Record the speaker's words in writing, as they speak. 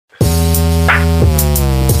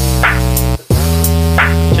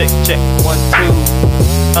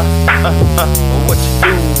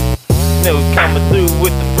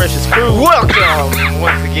Freshest Crew. Welcome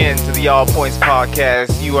once again to the All Points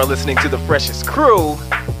Podcast. You are listening to the Freshest Crew,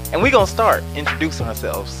 and we're gonna start introducing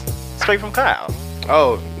ourselves straight from Kyle.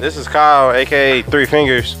 Oh, this is Kyle, aka Three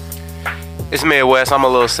Fingers. It's Midwest. I'm a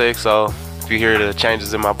little sick, so if you hear the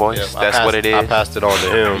changes in my voice, that's what it is. I passed it on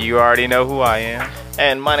to him. You already know who I am.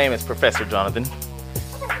 And my name is Professor Jonathan,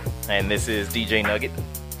 and this is DJ Nugget.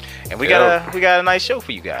 And we got a nice show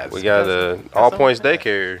for you guys. We got All Points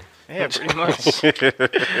Daycare. Yeah, pretty much.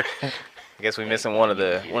 I guess we're missing one of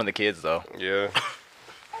the kids though. Yeah.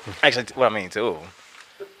 Actually, two of them.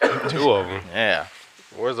 Two of them. Yeah.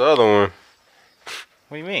 Where's the other one?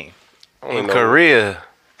 What do you mean? In Korea.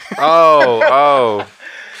 Oh.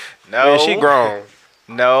 No. Man, she grown.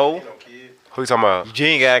 No. Who you talking about? She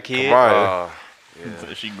ain't got a kid. Right.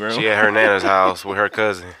 So she grown. She at her nana's house with her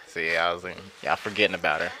cousin. See, I was thinking, y'all forgetting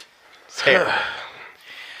about her. It's terrible.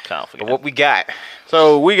 Can't forget. But what we got?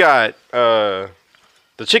 So we got the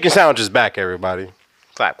chicken sandwich is back, everybody.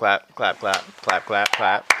 Clap, clap, clap, clap, clap, clap,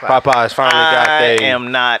 clap, clap. Popeyes finally got I their am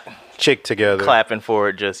not chick together. clapping for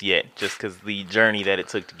it just yet, just because the journey that it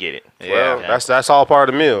took to get it. Well, Yeah. that's all part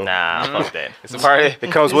of the meal. Nah, fuck that. It's a part of It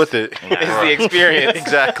comes with it. it's the experience.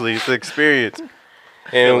 Exactly, it's the experience.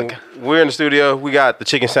 And we're in the studio. We got the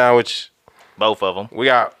chicken sandwich. Both of them. We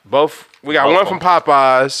got both. We got Both one of from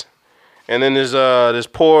Popeyes, and then there's this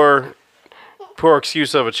poor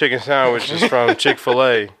excuse of a chicken sandwich is from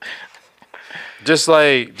Chick-fil-A. Just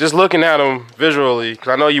looking at them visually, because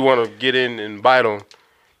I know you want to get in and bite them.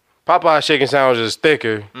 Popeye's chicken sandwich is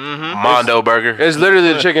thicker. Mondo Burger. It's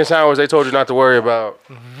literally the chicken sandwich they told you not to worry about.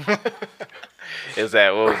 Is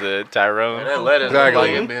that, what was it, Tyrone? That lettuce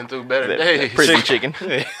Exactly. like it been through better days. Prison chicken.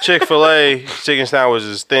 Chick-fil-A chicken sandwich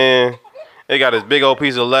is thin. It got this big old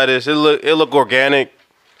piece of lettuce. It look organic.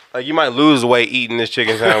 Like you might lose weight eating this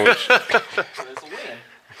chicken sandwich.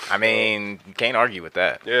 I mean, you can't argue with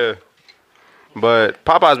that. Yeah. But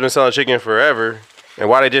Popeye's been selling chicken forever. And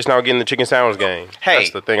why they just now getting the chicken sandwich game? Hey. That's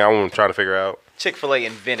the thing I want to try to figure out. Chick-fil-A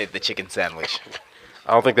invented the chicken sandwich.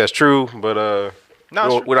 I don't think that's true, but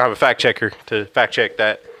No, we don't have a fact checker to fact check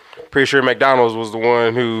that. Pretty sure McDonald's was the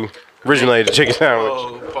one who originated the chicken sandwich.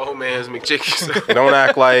 Oh, poor man's McChicken. Don't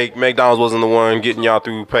act like McDonald's wasn't the one getting y'all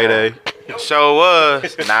through payday. Sure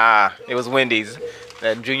was. nah, it was Wendy's.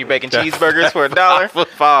 That junior bacon cheeseburgers for $1. For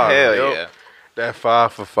 $5. Hell Yup. yeah. That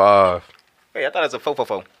 5 for $5. Wait, I thought it was a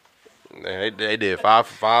fo. They did 5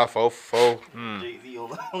 for $5, 4 for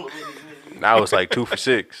 $4. Now it's like 2 for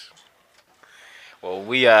 $6. Well,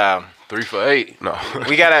 we 3 for $8. No.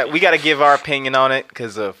 we gotta give our opinion on it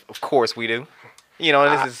because of course we do. You know,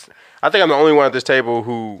 and this is I think I'm the only one at this table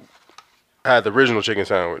who had the original chicken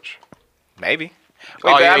sandwich. maybe. Oh, Wait, but,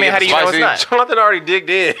 you I didn't mean, get how the do you know it's spicy? not? Jonathan already digged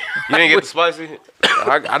in. You didn't get the spicy?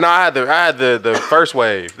 I know I had the first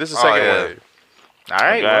wave. This is the second yeah. wave. All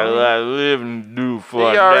right. Got a Well, lot of living to do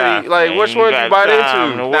for He already like which one did you bite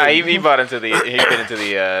into? nah, he bit into the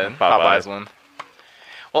Popeyes one.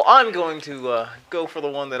 Well, I'm going to go for the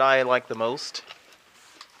one that I like the most.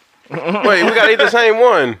 Wait, we gotta eat the same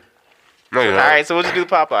one. No, you're All not. right, so we'll just do the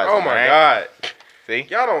Popeyes. Oh one, my all right? god. See?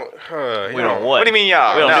 Y'all don't We don't what? What do you mean,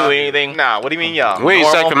 y'all? We don't Nah. do anything. Nah, what do you mean, y'all? We ain't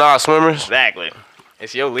Normal. second our swimmers. Exactly.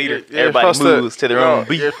 It's your leader. You're Everybody supposed moves to their own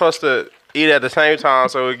beat. You're supposed to eat at the same time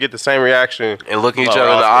so we get the same reaction And looking each Oh,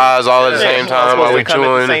 other in the eyes all at the Yeah. same We're time supposed while to we come at the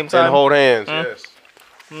chewing. same time. and hold hands. Yes.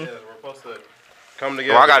 Yes, we're supposed to come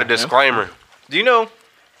together. Well, I got a disclaimer. Do you know?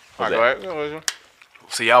 What's All right, that? go ahead.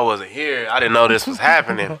 See, y'all wasn't here. I didn't know this was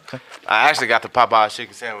happening. I actually got the Popeye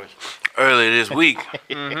chicken sandwich earlier this week.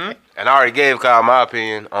 And I already gave Kyle my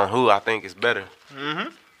opinion on who I think is better. I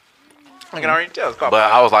can already tell. It's Popeyes.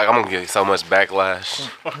 But I was like, I'm going to get so much backlash.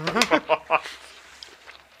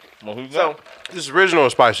 Well, who's So, This is original or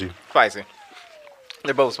spicy? spicy.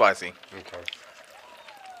 They're both spicy. Okay.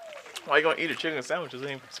 Why you gonna eat a chicken sandwich that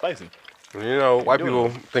ain't spicy? You know, white people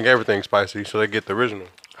think everything's spicy, so they get the original.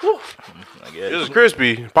 I This guess. is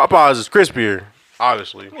crispy. Popeyes is crispier,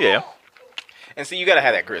 obviously. Yeah. And see, you gotta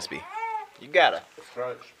have that crispy. You gotta.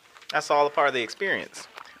 That's all a part of the experience.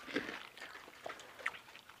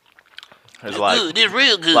 There's like a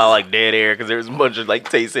lot of like dead air because there's a bunch of like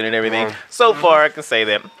tasting and everything. So far, I can say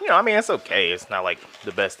that I mean, it's okay. It's not like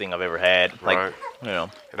the best thing I've ever had. Like, Right. you know,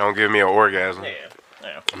 It don't give me an orgasm.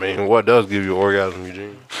 yeah. I mean, what does give you orgasm,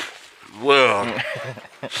 Eugene? Well,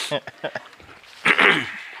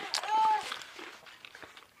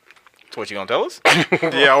 So what you gonna tell us?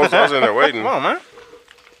 Yeah, I was in there waiting. Come on, man.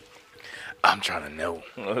 I'm trying to know.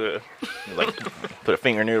 Like put a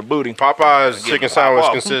finger near the booty. Popeye's chicken pop sandwich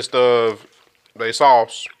off. consists of a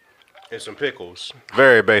sauce and some pickles.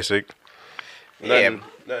 Very basic. Yeah.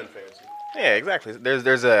 Nothing fancy. Yeah, exactly.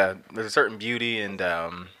 There's a certain beauty and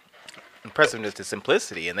impressiveness to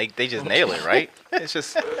simplicity, and they just nail it, right? It's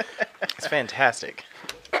fantastic.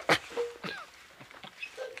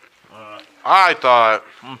 I thought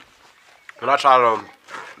when I tried them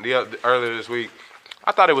earlier this week,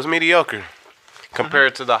 I thought it was mediocre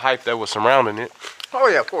compared to the hype that was surrounding it. Oh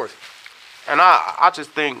yeah, of course. And I just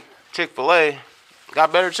think Chick-fil-A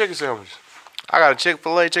got better chicken sandwiches. I got a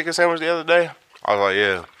Chick-fil-A chicken sandwich the other day. I was like,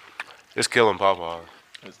 yeah, it's killing Popeyes.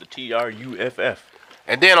 It's the TRUFF.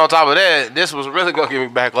 And then on top of that, this was really gonna give me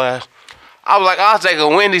backlash. I was like, I'll take a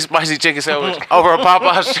Wendy's spicy chicken sandwich over a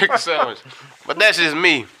Popeyes chicken sandwich. But that's just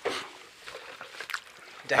me.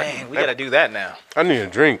 Dang, we gotta do that now. I need a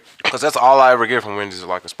drink. Because that's all I ever get from Wendy's is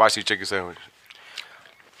like a spicy chicken sandwich.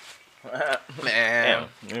 Man. Damn,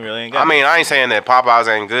 you really ain't got I mean, I ain't saying that Popeyes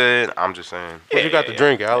ain't good. I'm just saying. What you got to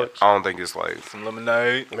drink, Alex? I don't think it's like, Some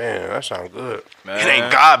lemonade. Man, that sounds good. Man. it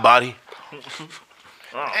ain't God body.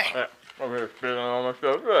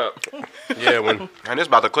 Yeah, when And it's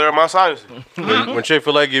about to clear my sinuses. when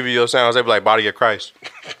Chick-fil-A give you your sounds, they be like Body of Christ.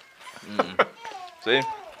 See?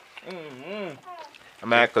 I'm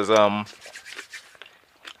mad because let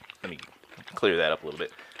me clear that up a little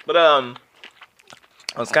bit. But I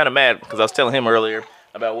was kind of mad because I was telling him earlier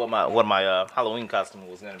about what my Halloween costume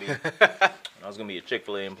was gonna be. I was gonna be a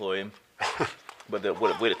Chick-fil-A employee, but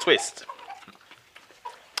with a twist.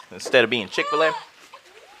 Instead of being Chick-fil-A,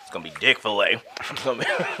 it's gonna be Dick-fil-A. It's gonna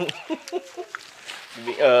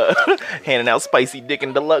be handing out spicy dick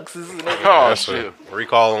and deluxes and everything. Oh, That's shit. a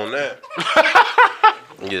recall on that.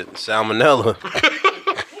 Get salmonella.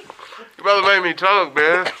 You better make me talk,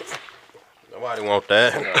 man. Nobody want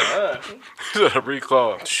that. A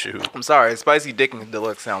recall. Shoot. I'm sorry, spicy dick and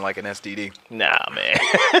deluxe sound like an STD. Nah, man.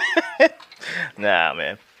 Nah,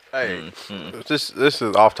 man. Hey, This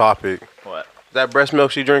is off topic. What? That breast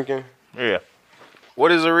milk she drinking? Yeah.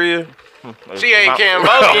 What is Aria? She ain't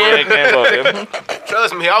Cambodian.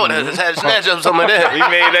 Trust me, I would have just had to snatch up some of that. We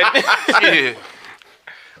made that. Shit.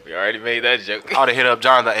 we already made that joke. I would have hit up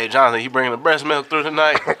Jonathan. Hey, Jonathan, you bringing the breast milk through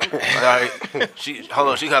tonight? All right. Hold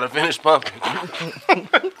on, she got to finish pumping.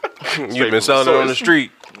 You've been selling it on the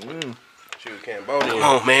street. She was Cambodian.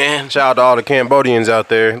 Oh, man. Shout out to all the Cambodians out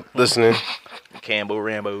there listening. Cambo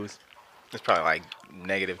Rambos. It's probably like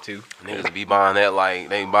 -2. Niggas be buying that like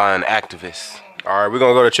they buying activists. All right, we're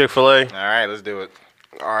going to go to Chick-fil-A. All right, let's do it.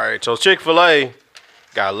 All right, so Chick-fil-A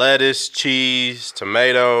got lettuce, cheese,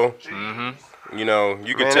 tomato. Mm-hmm. You know,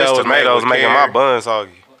 you can Man, tell this it's made tomatoes with making care. my bun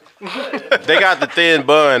soggy. They got the thin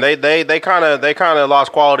bun. They kind of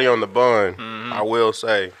lost quality on the bun. I will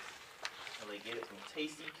say. They get it from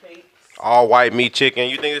Tasty Cakes. All white meat chicken.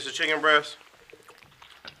 You think it's a chicken breast?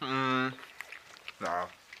 No.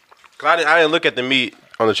 Cause I didn't look at the meat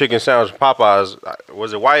on the chicken sandwich. Popeyes,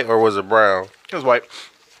 was it white or was it brown? It was white.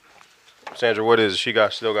 Sandra, what is it? She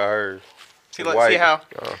still got hers. See, It's see white. how?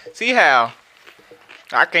 Oh. See how?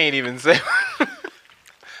 I can't even say.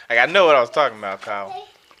 Like I know what I was talking about, Kyle.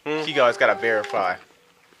 You guys gotta verify.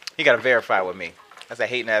 You gotta verify with me. That's a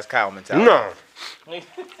hating ass Kyle mentality. No.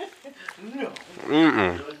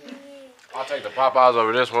 Mm-mm. I'll take the Popeyes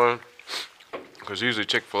over this one. Because usually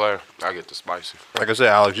Chick-fil-A, I get the spicy. Like I said,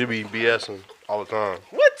 Alex, you be BSing all the time.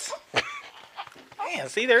 What? Man,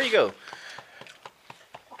 see, there you go.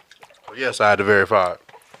 But yes, I had to verify it.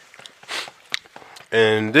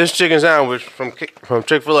 And this chicken sandwich from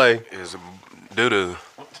Chick-fil-A, Is doo-doo.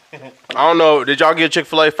 I don't know, did y'all get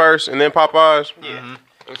Chick-fil-A first and then Popeyes? Yeah.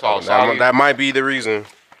 It's all That, soggy. that might be the reason.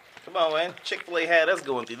 Come on, man. Chick-fil-A had us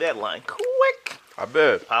going through that line quick. I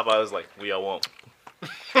bet. Popeye was like, we all won't.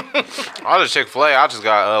 I just Chick-fil-A, I just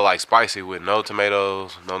got like spicy with no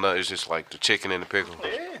tomatoes, no nothing. It's just like the chicken and the pickles.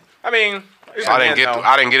 I mean, I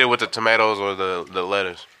didn't get it with the tomatoes or the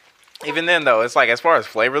lettuce. even then though, it's like as far as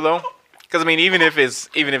flavor though, because I mean, even if it's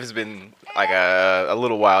been like a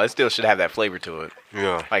little while, it still should have that flavor to it.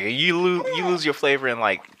 Yeah. Like you lose your flavor in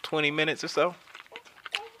like 20 minutes or so.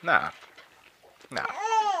 Nah.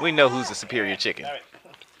 We know who's the superior chicken.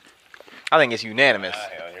 I think it's unanimous.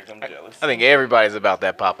 Here comes jealous. I think everybody's about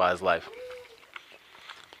that Popeye's life.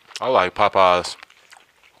 I like Popeyes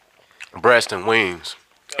breast and wings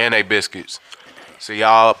and they biscuits. So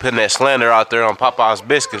y'all putting that slander out there on Popeyes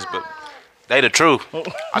biscuits, but they the truth.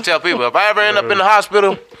 I tell people, if I ever end up in the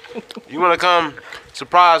hospital, you want to come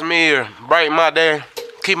surprise me or brighten my day,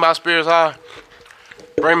 keep my spirits high,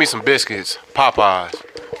 bring me some biscuits, Popeyes.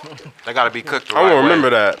 They got to be cooked the right I way. won't remember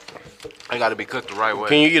that. They got to be cooked the right way.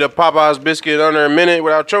 Can you eat a Popeyes biscuit under a minute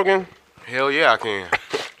without choking? Hell yeah, I can.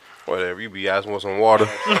 Whatever, you be asking for some water.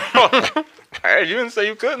 Hey, you didn't say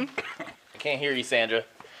you couldn't. I can't hear you, Sandra.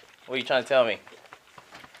 What are you trying to tell me?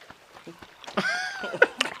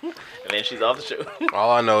 And then she's off the show.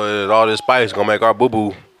 All I know is all this spice gonna make our boo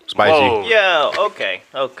boo spicy. Whoa. Yeah, okay.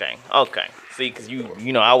 See, because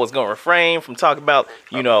you know, I was gonna refrain from talking about,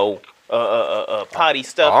 potty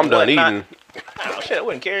stuff. Oh, I'm and done whatnot. eating. Oh shit, I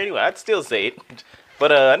wouldn't care anyway. I'd still say it.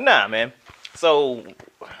 But nah, man. So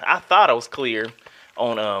I thought I was clear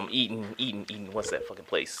on eating what's that fucking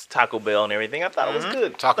place? Taco Bell and everything. I thought it was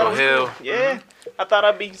good. Taco Thought it was Hill. good. Yeah. I thought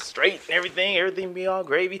I'd be straight and everything be all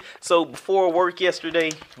gravy. So before work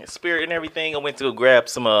yesterday, Spirit and everything, I went to go grab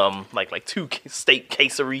some like 2 steak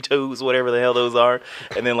quesaritos, whatever the hell those are,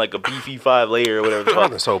 and then like a beefy 5 layer or whatever the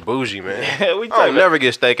fuck. I'm so bougie, man. We I talking don't about- never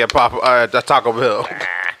get steak at Taco Bell.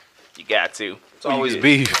 You got to. It's always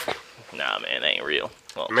beef. Nah, man, that ain't real.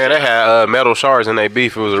 Well, Man, they had metal shards in their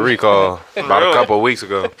beef. It was a recall about a couple of weeks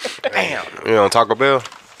ago. damn. You know, Taco Bell.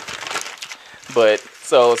 But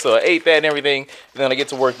so I ate that and everything. Then I get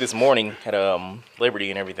to work this morning at Liberty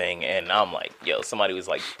and everything, and I'm like, yo, somebody was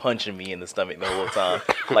like punching me in the stomach the whole time.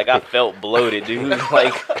 Like I felt bloated, dude.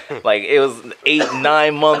 Like it was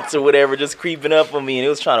 8-9 months or whatever, just creeping up on me, and it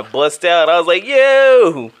was trying to bust out. I was like,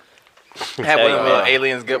 yo. Have one of them man.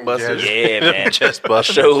 aliens gut busters. Yeah, man. Chest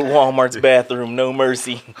busters. Showed Walmart's bathroom no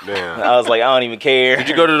mercy. Damn. I was like, I don't even care. Did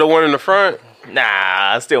you go to the one in the front? Nah,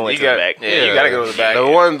 I still went You to got- the back. yeah, you gotta go to the back. The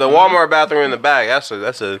Walmart bathroom in the back. That's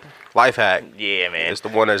a life hack. Yeah, man. It's the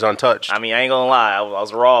one that's untouched. I mean, I ain't gonna lie. I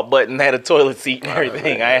was raw button, had a toilet seat and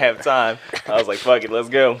everything. I didn't have time. I was like, fuck it, let's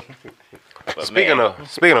go. But Speaking of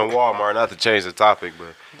Walmart, not to change the topic,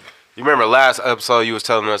 but you remember last episode you was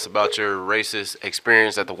telling us about your racist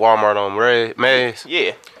experience at the Walmart on Mays?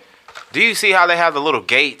 Yeah. Do you see how they have the little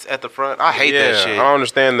gates at the front? I hate that shit. I don't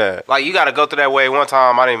understand that. Like, you got to go through that way. One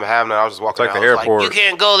time, I didn't even have none. I was just walking It's like out. the I was airport. you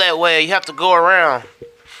can't go that way. You have to go around.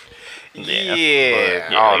 Yeah. I Yeah, don't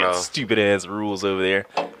they got know. stupid ass rules over there.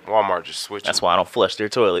 Walmart just switched. That's why I don't flush their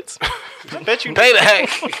toilets. I bet you Payback.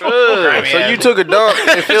 So you took a dump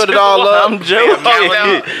and filled it all up. I'm joking.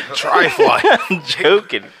 Triflife. I'm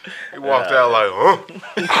joking. He walked out like,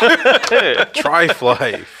 huh?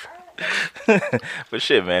 Triflife. But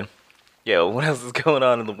shit, man. Yo, what else is going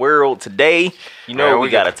on in the world today? You know Man, what we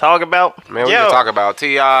gotta talk about? Man, we Yo. can talk about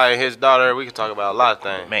T.I. and his daughter. We can talk about a lot of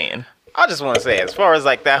things. Man. I just want to say, as far as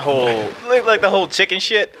like that whole, like the whole chicken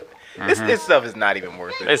shit, this stuff is not even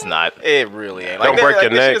worth it. It's not. It really ain't. Don't break your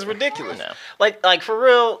this neck. shit is ridiculous. No. Like for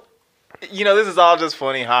real, this is all just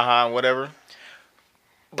funny, haha, and whatever.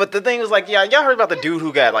 But the thing was like, yeah, y'all heard about the dude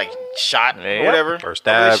who got like shot Yeah. or whatever, Or Over this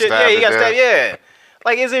stabbed. shit? Stabbed Yeah, he to got death. stabbed. Yeah.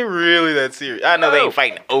 Like, is it really that serious? I know they No. ain't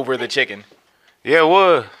fighting over the chicken. Yeah, it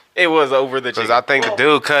was. It was over the Because chicken. I think the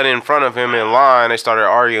dude cut in front of him in line. They started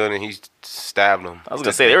arguing, and he stabbed him. I was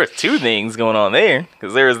gonna say there was 2 things going on there,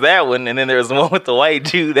 because there was that one, and then there was the one with the white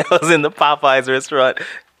dude that was in the Popeyes restaurant.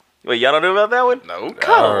 Wait, y'all don't know about that one? No.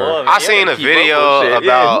 Come on, man. I Y'all seen gotta a keep up with video shit.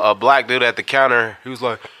 about a black dude at the counter. He was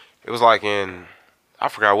like, it was like in, I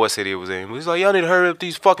forgot what city it was in. He was like, y'all need to hurry up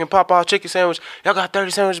these fucking Popeye chicken sandwich. Y'all got 30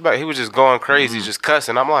 sandwiches back. He was just going crazy, just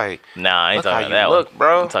cussing. I'm like, Nah, I ain't Look how talking you about that look, one,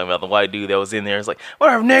 bro. I'm talking about the white dude that was in there. It's like,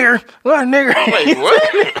 whatever, nigger, nigger. Wait, what?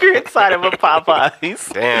 Nigger inside of a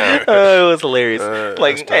Popeyes. damn. Oh, it was hilarious.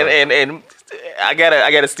 Like, that's tough. and I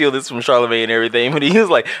gotta steal this from Charlamagne and everything. But he was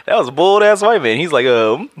like, that was a bold ass white man. He's like,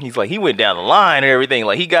 he went down the line and everything.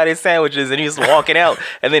 Like, he got his sandwiches and he was walking out,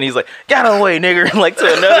 and then he's like, get out of the way, nigger, like to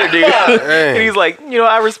another dude. And he's like,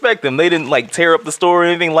 I respect them. They didn't like tear up the store or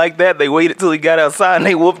anything like that. They waited till he got outside and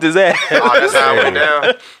they whooped his ass. Oh, that's how it went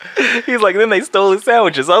down. He's like, then they stole his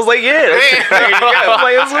sandwiches. I was like, yeah, there you go.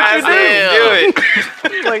 I was like, that's what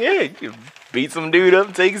you do. He's like, yeah, you beat some dude up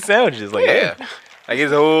and take his sandwiches. Like, Yeah. Like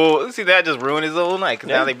his whole, see that just ruined his whole night because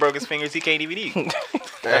Yeah. now they broke his fingers. He can't even eat.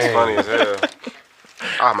 That's funny as hell.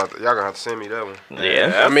 Y'all gonna have to send me that one.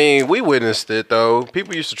 yeah. I mean, we witnessed it though.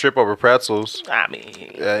 People used to trip over pretzels, I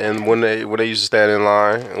mean, and when they used to stand in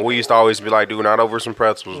line, and we used to always be like, "Dude, not over some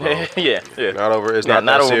pretzels, bro. yeah. Not over. It's Yeah, not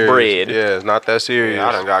not that over serious. bread. Yeah, it's not that serious.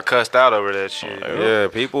 I done got cussed out over that shit. Yeah,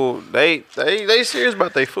 people they serious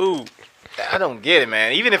about their food. I don't get it,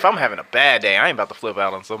 man. Even if I'm having a bad day, I ain't about to flip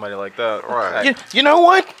out on somebody like that. Right. You know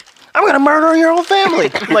what? I'm gonna murder your whole family.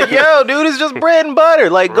 Like, yo, dude, it's just bread and butter.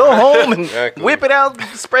 Like, go home and Exactly. whip it out,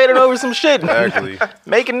 spread it over some shit. Exactly.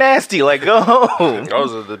 Make it nasty. Like, go home.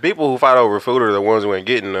 Those are the people who fight over food are the ones who ain't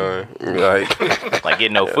getting none. Like Like,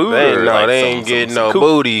 get no food. they, or no, like they some- ain't some- getting some no coop.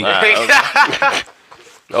 booty. Okay.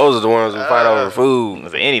 Those are the ones who fight over food.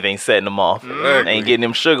 Was anything setting them off? They ain't getting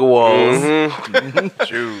them sugar walls. Mm-hmm.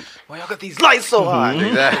 Shoot. Why y'all got these lights so high?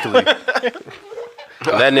 Exactly.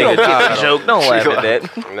 That nigga died. Joke. Don't laugh at that.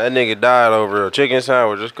 That nigga died over a chicken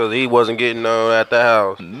sandwich just because he wasn't getting none at the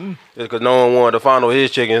house. Just because no one wanted to fondle his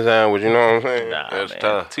chicken sandwich. You know what I'm saying? Nah, That's man.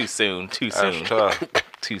 tough. Too soon. Too That's soon. tough.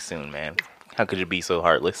 Too soon, man. How could you be so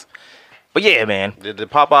heartless? But yeah, man. Did the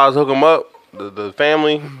Popeyes hook them up? The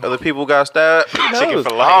family of the people got stabbed? Chicken for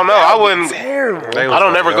life. I don't know. I wouldn't. Terrible. I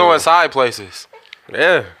don't never go inside places.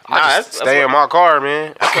 Yeah. I just stay in my car,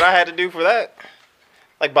 man. That's what I had to do for that.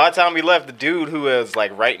 Like, by the time we left, the dude who was,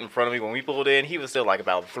 like, right in front of me when we pulled in, he was still, like,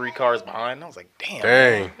 about 3 cars behind. I was like, damn.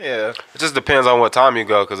 Dang. Yeah. It just depends on what time you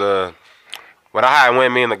go, because when I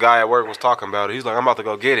went, me and the guy at work was talking about it. He's like, I'm about to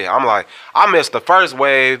go get it. I'm like, I missed the first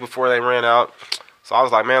wave before they ran out. So I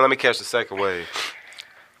was like, man, let me catch the second wave.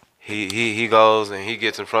 He goes and he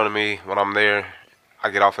gets in front of me when I'm there. I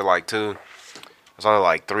get off at like 2. There's only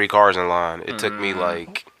like 3 cars in line. It took me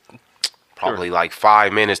like probably like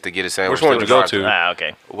 5 minutes to get a sandwich. Which one did you go to?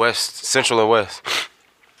 Okay. West, Central and West.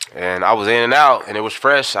 And I was in and out, and it was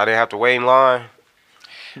fresh. I didn't have to wait in line.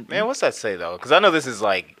 Man, what's that say, though? Because I know this is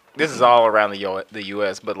all around the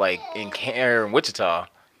U.S., but, like, in Wichita,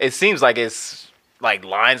 it seems like it's, like,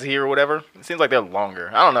 lines here or whatever. It seems like they're longer.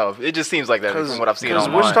 I don't know. It just seems like that from what I've seen online.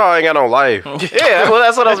 Because Wichita ain't got no life. Yeah, well,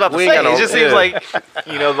 that's what I was about to We say. ain't got It no- just seems yeah. like,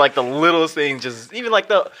 you know, like the littlest things, just even like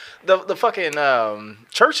the fucking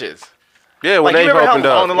churches. Yeah, when Like, you they remember opened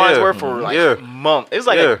how up. long the lines yeah. were for like Yeah. a month? It was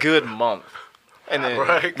like Yeah. a good month. And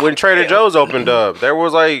then When Trader Joe's opened up, there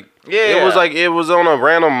was like, Yeah. it was on a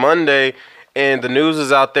random Monday, and the news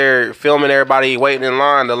is out there filming everybody waiting in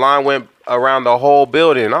line. The line went around the whole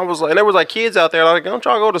building. I was like, and there was like kids out there like, don't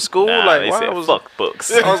y'all go to school? Nah, like, they why? said, I was, fuck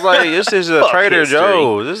books. I was like, this is a Fuck Trader history.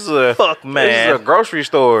 Joe's. This is a Fuck, This man. is a grocery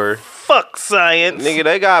store. Fuck science. Nigga,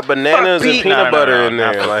 they got bananas and Pete. peanut No, no, butter no, in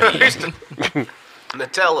not there. fuck Like,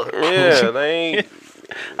 Nutella. yeah, they ain't.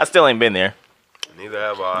 I still ain't been there. Neither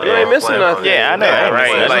have I. You ain't missing nothing. Yeah, I know. Yeah, I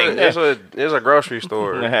right. right. Like, It's a grocery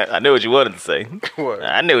store. I knew what you wanted to say. What?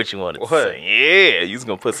 I knew what you wanted to What? say. Yeah, you was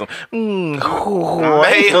gonna put some.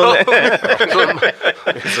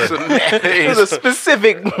 It's a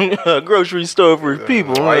specific grocery store for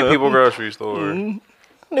people. White people grocery store. I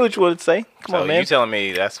knew what you wanted to say. Come so on, man. you telling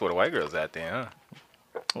me that's where the white girls at then, huh?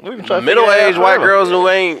 We've been trying to Middle-aged figure it out white forever. girls who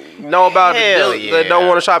ain't know about Hell that yeah. don't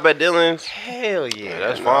want to shop at Dillon's. Hell yeah.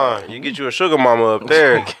 That's fine. You get you a sugar mama up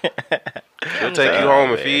there. She'll take you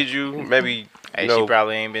home and feed you. Maybe Hey, you know, she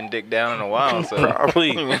probably ain't been dicked down in a while, so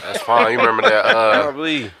probably. That's fine. You remember that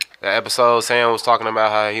Probably. that episode Sam was talking about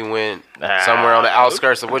how he went somewhere on the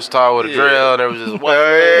outskirts of Wichita with a drill, and there was just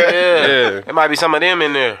Yeah. There might be some of them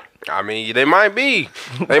in there. I mean, they might be.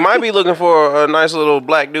 They might be looking for a nice little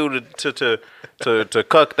black dude to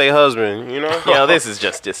cuck their husband. You know. You know, this is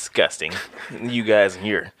just disgusting. You guys and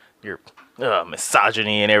your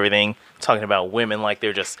misogyny and everything, talking about women like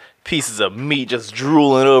they're just pieces of meat just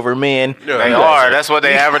drooling over men. They are. That's what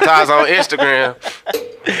they advertise on Instagram.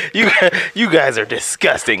 You guys are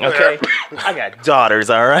disgusting, okay? I got daughters,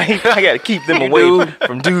 all right? I got to keep them away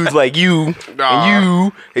from dudes like you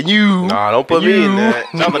and you. Nah, don't put me in that.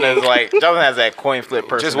 Jonathan has that coin flip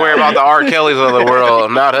person. Just worry about the R. Kellys of the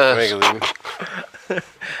world, not us.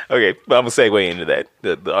 Okay, but I'm going to segue into that,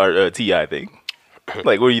 the T.I. thing.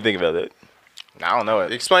 Like, what do you think about that? I don't know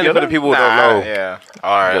it. Explain it for the people who don't know. Yeah.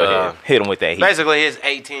 All right. Go ahead. Hit him with that heat. Basically, his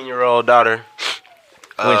 18-year-old daughter.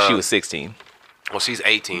 When she was 16. Well, she's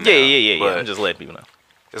 18 now. Yeah. but I'm just letting people know.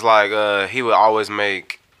 It's like he would always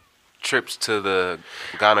make trips to the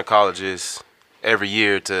gynecologist every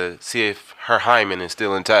year to see if her hymen is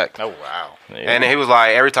still intact. Oh wow. Yeah. And he was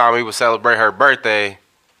like, every time he would celebrate her birthday,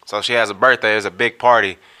 so she has a birthday, it's a big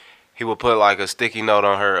party, he would put like a sticky note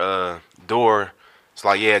on her door. It's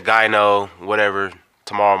like, yeah, gyno, whatever,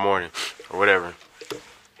 tomorrow morning or whatever.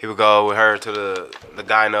 He would go with her to the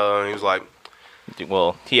gyno, and he was like,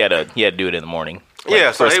 Well, he had to do it in the morning.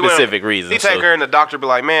 yeah, for so a he would- specific reason. He take so- her, and the doctor be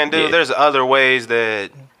like, man, dude, Yeah. there's other ways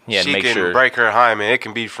that Yeah, she make can sure- break her hymen. It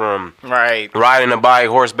can be from Right. riding a bike,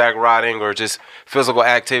 horseback riding, or just physical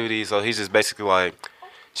activity. So he's just basically like,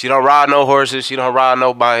 she don't ride no horses, she don't ride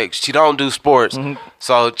no bikes, she don't do sports.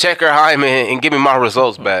 So check her hymen and give me my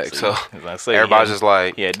results back. So As I say, everybody's yeah, just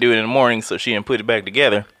like, yeah, do it in the morning so she didn't put it back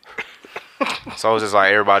together. so it's just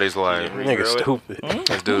like everybody's like, Nigga stupid.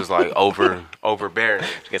 this dude's like overbearing.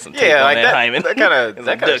 Get some tape Yeah, on like that that. hymen. That kind of. It's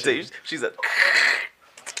That like kind duct tape. of. She's a.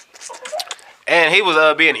 And he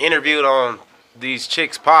was being interviewed on these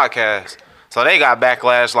chicks' podcasts. So they got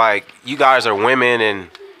backlash like, you guys are women and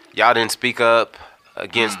y'all didn't speak up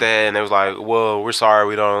against that. And they was like, well, we're sorry,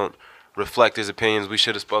 we don't reflect his opinions. We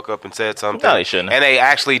should have spoke up and said something. No, they shouldn't have. And they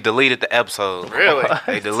actually deleted the episode. Really?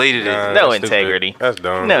 They deleted it. Nah, No that's stupid. integrity. That's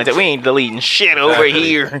dumb. No, we ain't deleting shit over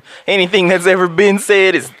here. Anything that's ever been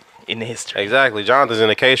said is in the history. Exactly. Jonathan's in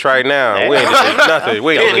the case right now. Yeah. We ain't just nothing.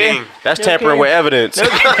 We ain't. That's tampering with evidence.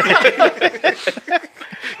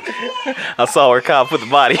 I saw where Kyle put the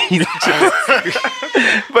body.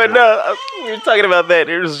 But no, we were talking about that.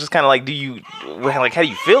 It was just kind of like, how do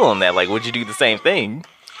you feel on that? Like, would you do the same thing?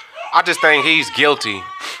 I just think he's guilty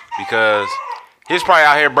because he's probably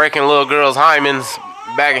out here breaking little girls' hymens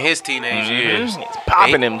back in his teenage years. He's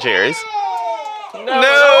popping them cherries. No.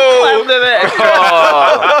 Clap to that.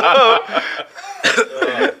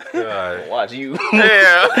 God. Watch you.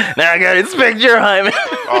 Yeah. Now I gotta inspect your hymen.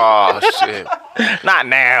 Oh shit. Not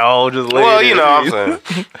now. Just later. Well, you know what I'm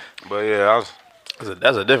saying. But yeah,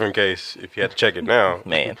 That's a different case if you had to check it now.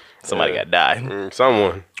 Man, somebody Yeah. got died.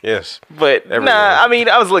 Someone, yes. But Everyone. nah, I mean,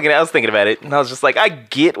 I was thinking about it, and I was just like, I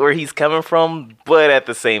get where he's coming from, but at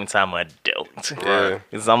the same time, I don't. Yeah.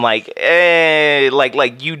 Because I'm like,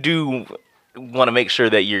 like you do want to make sure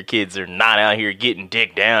that your kids are not out here getting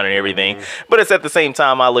dicked down and everything. But it's at the same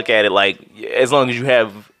time, I look at it like, as long as you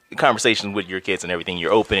have conversations with your kids and everything,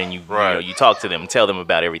 you're open and you talk to them, tell them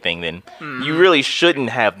about everything, then you really shouldn't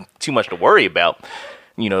have too much to worry about.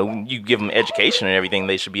 You know, you give them education and everything,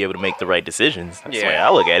 they should be able to make the right decisions. That's the way I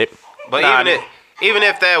look at it. But even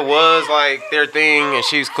if that was like their thing and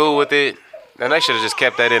she's cool with it, then they should have just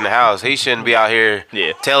kept that in the house. He shouldn't be out here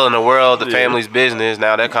telling the world the family's business.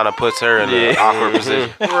 Now that kind of puts her in an awkward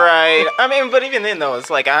position. Right. I mean, but even then, though,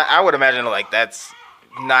 it's like I would imagine like that's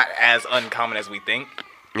not as uncommon as we think.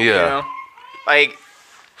 Yeah. You know? Like,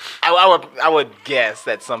 I would guess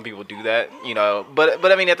that some people do that, you know. But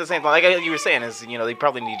I mean, at the same time, like you were saying, is they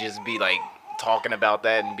probably need to just be like talking about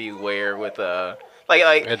that and be aware with like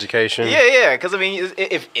Education. Yeah. Because I mean,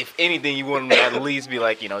 if anything, you want them to at least be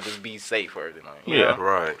like, just be safe or everything. You know?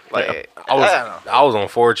 Right. Like I don't know. was on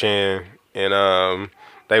 4chan and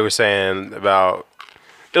they were saying about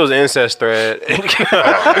it was an incest thread.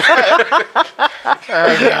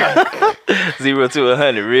 0 to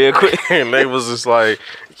 100 real quick. And they was just like,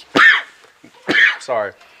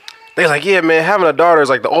 sorry. They was like, yeah, man, having a daughter is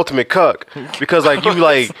like the ultimate cuck because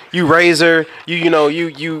you raise her,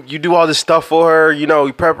 you do all this stuff for her,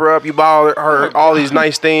 you prep her up, you buy her all these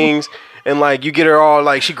nice things, and like you get her all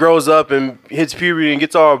like she grows up and hits puberty and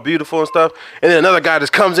gets all beautiful and stuff, and then another guy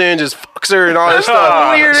just comes in and just fucks her and all this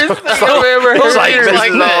stuff. Weirdest thing I've ever It was like heard.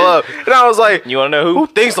 messes all up, and I was like, You want to know who who?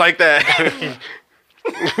 thinks like that?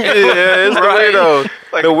 Yeah, it's the weirdos.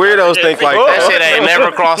 The weirdos think like That shit ain't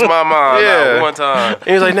never crossed my mind. Yeah. Not one time. And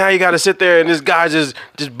he was like, now you got to sit there and this guy just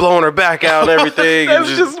blowing her back out and everything. That's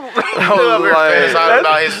and just I was like, Talking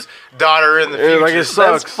about his daughter in the future. like it that's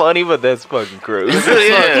sucks. funny, but that's fucking gross.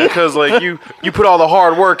 Yeah. Because like you put all the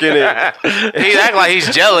hard work in it. He act like he's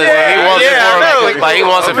jealous. Like he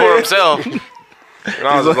wants it for himself. And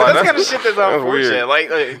I was just like, That's kind of shit that's that's unfortunate.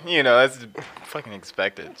 weird. That's fucking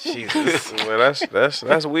expected. Jesus. well,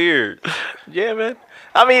 that's weird. Yeah, man.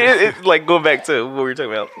 I mean, it's like going back to what we were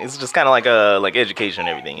talking about. It's just kind of like education and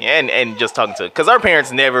everything, and just talking to, because our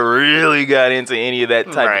parents never really got into any of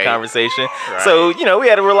that type of conversation. Right. So we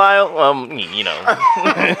had to rely on, we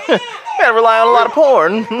had to rely on a lot of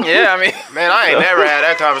porn. Yeah, I mean, Man, I ain't never had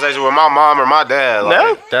that conversation with my mom or my dad. Like,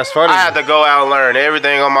 No? That's funny. I had to go out and learn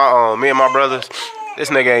everything on my own. Me and my brothers. This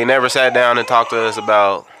nigga ain't never sat down and talked to us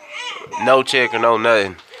about no chick or no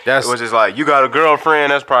nothing. It was just like, you got a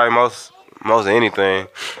girlfriend. That's probably most of anything.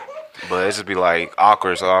 But it just be like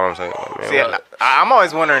awkward. So I'm saying, like, man, see, what? I'm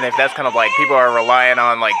always wondering if that's kind of like people are relying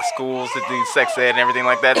on like schools to do sex ed and everything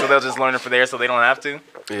like that, so they'll just learn it for there, so they don't have to.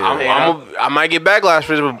 Yeah. I might get backlash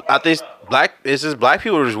for this, but I think it's just black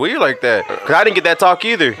people are just weird like that. Cause I didn't get that talk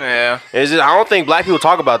either. Yeah. It's just I don't think black people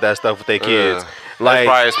talk about that stuff with their kids. Like,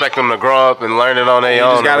 probably expect them to grow up and learn it on their you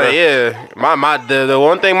own. just gotta, the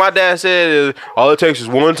one thing my dad said is all it takes is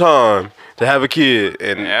one time to have a kid,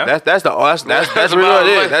 and that's really what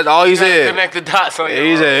it is. That's all he said. Connect the dots on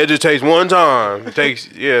He said it just takes one time. It takes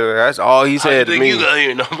that's all he said to me. You got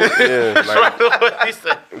here, no?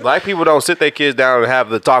 Yeah, black people don't sit their kids down and have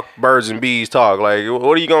the talk birds and bees talk. Like,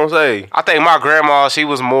 what are you gonna say? I think my grandma, she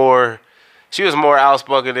was more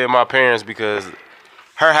outspoken than my parents because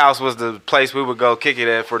her house was the place we would go kick it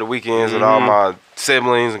at for the weekends with all my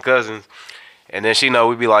siblings and cousins. And then she know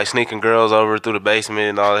we be like sneaking girls over through the basement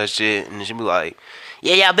and all that shit. And she be like,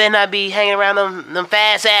 yeah, y'all better not be hanging around them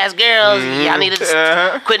fast ass girls. Y'all need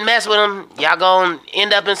to quit mess with them. Y'all gonna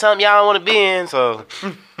end up in something y'all don't want to be in. So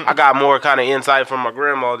I got more kind of insight from my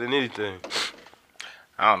grandma than anything.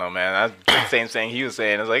 I don't know, man. That's the same thing he was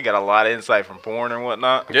saying. It's like he got a lot of insight from porn and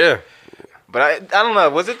whatnot. Yeah. But I don't know.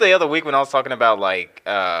 Was it the other week when I was talking about like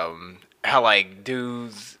how like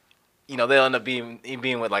dudes, they'll end up being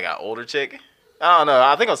with like an older chick? I don't know.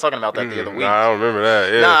 I think I was talking about that the other week. Nah, I don't remember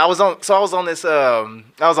that. Yeah. Nah, I was on this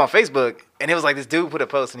I was on Facebook, and it was like this dude put a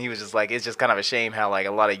post, and he was just like, it's just kind of a shame how like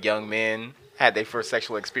a lot of young men had their first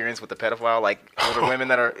sexual experience with the pedophile, like older women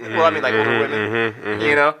that are, well, I mean like older women,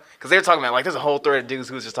 you know, because they were talking about like there's a whole thread of dudes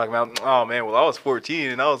who was just talking about, oh man, well I was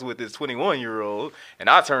 14 and I was with this 21-year-old and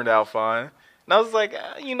I turned out fine, and I was like,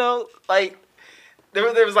 you know, like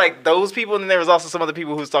there was like those people, and then there was also some other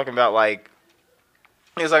people who was talking about like.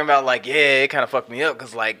 He was talking about like, yeah, it kind of fucked me up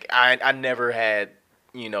because like I never had,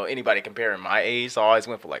 you know, anybody comparing my age, so I always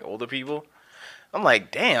went for like older people. I'm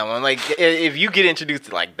like, damn, I'm like, if you get introduced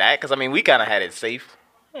to like that, because I mean we kind of had it safe,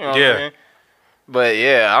 you know what I mean? But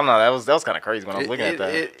yeah, I don't know, that was kind of crazy when I was looking at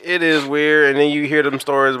that. It is weird, and then you hear them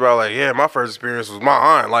stories about like, yeah, my first experience was my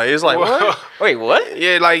aunt. Like it's like what? Wait, what?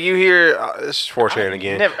 Yeah, like you hear it's 4chan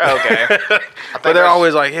again. Okay, But they're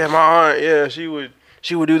always like, yeah, my aunt, yeah, she would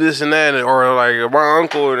do this and that, or like my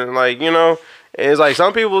uncle, and like, you know, and it's like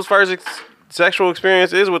some people's first sexual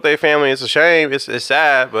experience is with their family. It's a shame. It's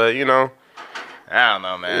sad, but you know, I don't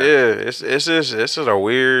know, man. yeah, it's just a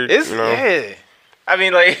weird. It's you know, yeah. I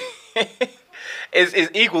mean, like, it's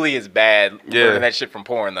equally as bad learning that shit from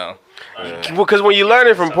porn, though. because when you learn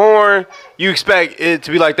it from porn, you expect it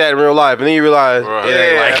to be like that in real life, and then you realize it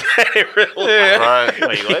ain't like that in real life. Right.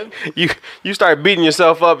 Wait, what? You start beating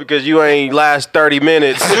yourself up because you ain't last 30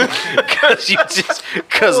 minutes because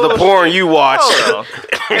the porn you watch. Oh,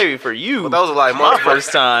 maybe for you. Those are like My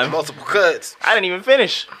first time, multiple cuts. I didn't even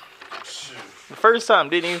finish. The first time,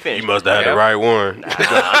 didn't even finish. You must have had the right one.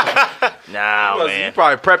 Nah, You man.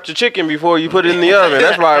 probably prepped your chicken before you put it in the oven.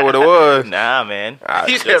 That's probably what it was. Nah, man. Oh,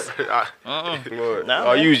 Nah,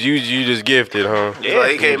 man. you just gifted, huh? Yeah.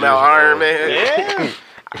 He came out Iron Man. Yeah.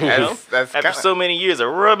 You know, That's after kinda, so many years of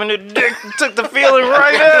rubbing the dick, took the feeling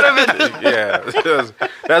right out of it. Yeah,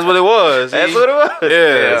 that's what it was. That's what it was.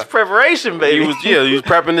 Yeah. It's preparation, baby. You was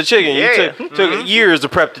prepping the chicken. Yeah. You took years to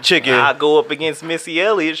prep the chicken. I go up against Missy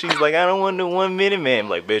Elliott. She's like, I don't want no 1 minute, man. I'm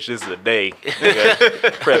like, bitch, this is a day.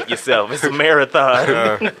 Okay. Prep yourself. It's a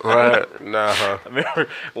marathon. Right? Nah. I remember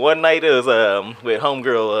one night it was with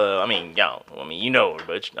homegirl. You know her,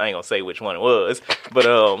 but I ain't gonna say which one it was. But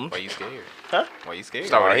why you scared? Huh? Why you scared?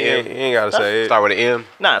 Start with He an ain't gotta say it. Start with an M.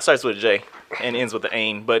 nah, it starts with a J and ends with an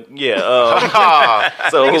ain. But yeah,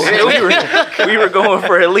 so we were going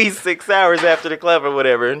for at least 6 hours after the club or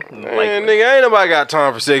whatever. Like, Man, nigga, ain't nobody got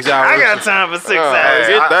time for 6 hours. I got time for 6 Oh, hours.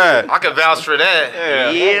 Get that. I can vouch for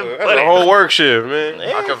that. Yeah, That's a buddy. whole work shift, man.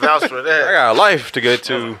 I can vouch for I that. got a life to get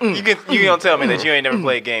to. You gonna tell me that you ain't never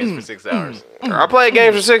played games for 6 hours? I play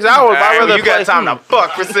games for 6 hours. I'd rather you got play. time to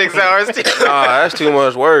fuck for 6 hours. Nah, that's too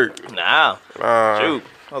much work. Nah, Shoot.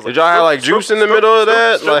 shoot. Did y'all have like juice in the middle of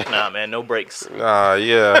that? Like, Nah, man, no breaks.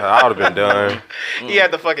 yeah, I would have been done. He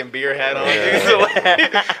had the fucking beer hat on. Dude, so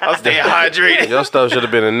I'm staying hydrated. Your stuff should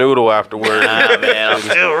have been a noodle afterwards. Nah, man, I'm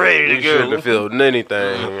still ready to You shouldn't go. have filled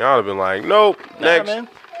anything. I would have been like, nope, Nah, next. man.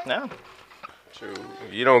 No.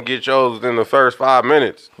 You don't get yours within the first 5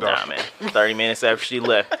 minutes. Nah, man. 30 minutes after she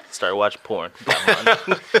left, started watching porn.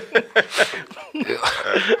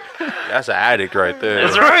 That's an addict right there.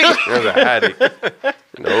 That's right. That's an addict.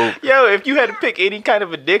 Nope. Yo, if you had to pick any kind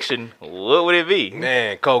of addiction, what would it be?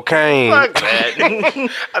 Man, cocaine. Fuck that.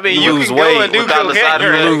 I mean, You you lose can weight go and do without the cocaine. side You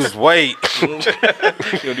effects. lose weight. You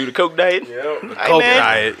gonna do the coke diet? Coke man.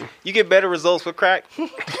 diet. You get better results with crack.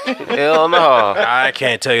 Hell no. I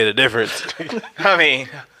can't tell you the difference. I mean,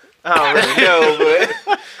 I don't really know,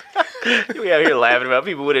 but We out here laughing about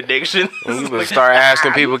people with addiction. You better start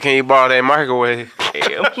asking people, can you borrow that microwave?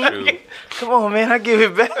 Damn. Come on, man, I give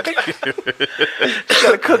it back. You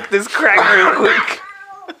gotta cook this crack real quick.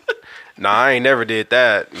 Nah, I ain't never did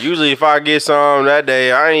that. Usually if I get some that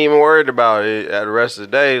day, I ain't even worried about it at the rest of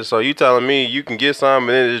the day. So you telling me you can get some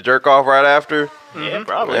and then just jerk off right after? Yeah,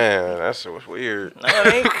 probably. Man, that's what's weird. No, I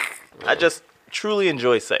mean, I just truly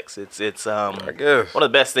enjoy sex. It's I guess. one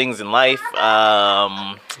of the best things in life.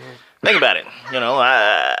 Think about it. You know,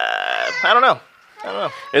 I don't know.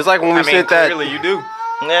 It's like when we sent that. clearly you do.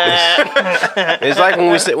 It's like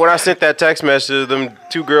when I sent that text message to them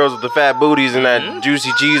two girls with the fat booties and that juicy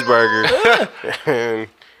cheeseburger, and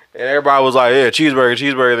everybody was like, "Yeah,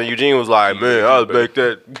 cheeseburger." Then Eugene was like, "Man, I'll make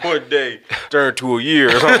that one day turn to a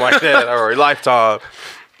year or something like that, or a lifetime."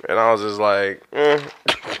 And I was just like,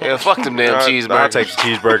 Yeah, fuck them damn I'll cheeseburgers. take the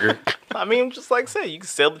cheeseburger." I mean, just like I said, you can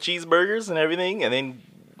sell the cheeseburgers and everything, and then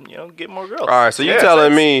get more girls. All right, so you Yeah,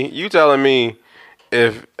 telling sex. me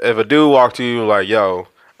if a dude walked to you like, "Yo,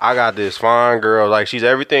 I got this fine girl, like she's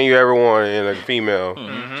everything you ever wanted in a female.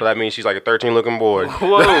 So that means she's like a 13-looking boy. Whoa,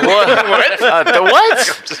 what? The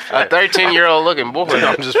what? A 13-year-old looking boy.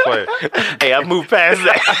 I'm just playing. Hey, I moved past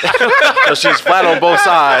that. So she's flat on both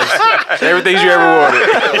sides. Everything you ever wanted.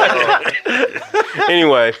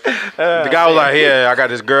 Anyway, the guy was like, "Yeah, I got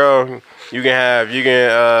this girl. You can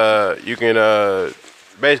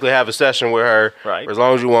basically have a session with her Right. for as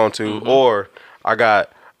long as you want to, or I got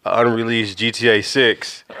an unreleased GTA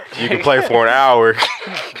 6. You can play for an hour.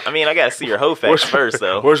 I mean, I gotta see your hoe facts first,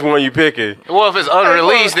 though. Which one you picking?" Well, if it's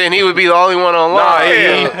unreleased, then he would be the only one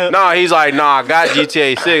online. He's like, "Nah, I got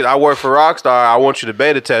GTA 6. I work for Rockstar. I want you to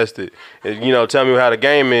beta test it. And, tell me how the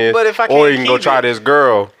game is. But if I or can't you can go keep try it- this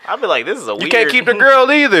girl. I'd be like, this is a weird. You can't keep the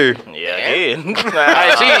girl either. Yeah, I can.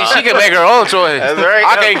 Hey, she can make her own choice. That's right.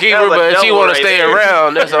 I can't keep That her, was a but if she double want right to stay there.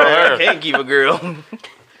 around, that's on I her. can't keep a girl.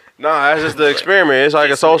 Nah, that's just the experiment. It's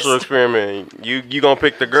like a social experiment. You gonna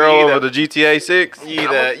pick the girl either- over the GTA 6? You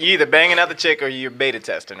either banging out the chick or you're beta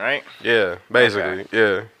testing, right? Yeah, basically.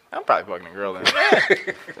 Yeah. I'm probably fucking a girl then.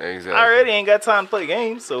 Exactly. I already ain't got time to play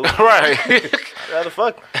games, so I'd Right. rather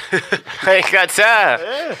fuck. I ain't got time.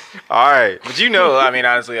 Yeah. All right. But I mean,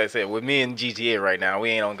 honestly, like I said, with me and GTA right now, we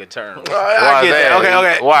ain't on good terms. Why is get that? that.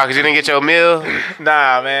 Okay. Why? Because you didn't get your meal?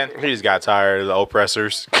 Nah, man. He just got tired of the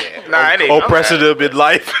oppressors. Nah, I ain't. Oppressive in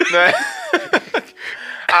life.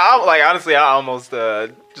 Honestly, I almost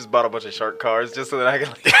just bought a bunch of shark cards just so that I could.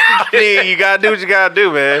 You gotta do what you gotta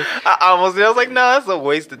do, man. I was like, no, that's a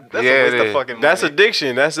waste of fucking money. That's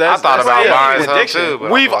addiction. That's I thought about yeah. buying some addiction. too.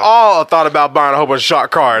 But We've I'm like, all thought about buying a whole bunch of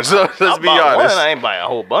shark cards. So let's I be bought honest. one, I ain't buying a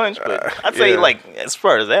whole bunch, but I'd say yeah. like as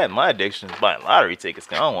far as that, my addiction is buying lottery tickets.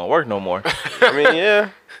 'Cause I don't want to work no more. I mean, yeah.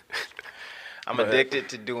 I'm addicted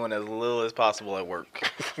to doing as little as possible at work.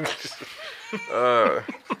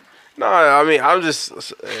 No, I mean, I'm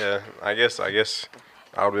just, yeah. I guess I would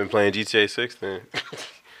have been playing GTA 6 then.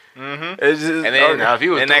 It's just, And then- now, if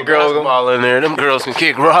you was And that throwing girl- basketball in there, them girls can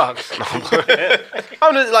kick rocks. I'm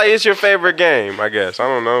just like, it's your favorite game, I guess. I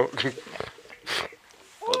don't know.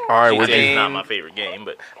 All right, would GTA you? is not my favorite game,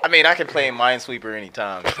 but I mean, I can play Minesweeper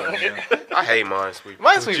anytime. So, I hate Minesweeper.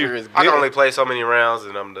 Minesweeper is good. I can only play so many rounds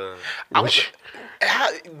and I'm done.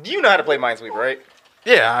 You know how to play Minesweeper, right?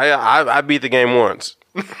 Yeah, I beat the game once.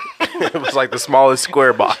 It was like the smallest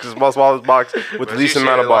square box, the smallest box with the least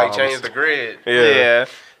amount of bombs. Like change the grid. Yeah.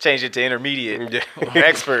 Change it to intermediate. Yeah.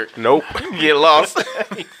 Expert. Nope. Get lost.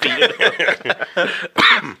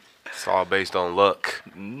 It's all based on luck.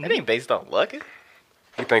 It ain't based on luck.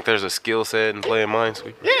 You think there's a skill set in playing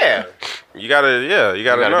Minesweeper? Yeah. You gotta You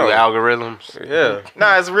gotta know. do algorithms. Yeah.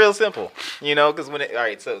 Nah, it's real simple. Because when it, all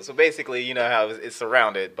right, so basically, you know how it's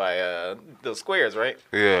surrounded by those squares, right?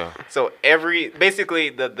 Yeah. So basically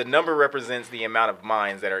the number represents the amount of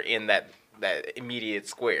mines that are in that immediate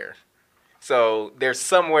square. So there's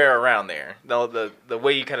somewhere around there. The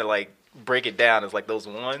way you kind of like break it down is like those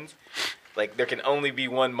ones. Like there can only be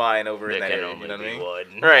one mine over in there that can area. only You know what I be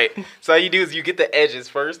mean? one. Right. So all you do is you get the edges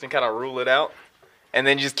first and kind of rule it out, and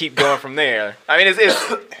then you just keep going from there. I mean,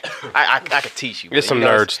 I could teach you. It's but, some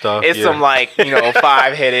nerd stuff, It's yeah. some like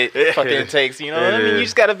 5-headed fucking takes. You know what I mean? You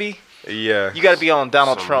just gotta be. Yeah. You gotta be on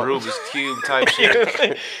Donald Some Trump. Rubik's Cube type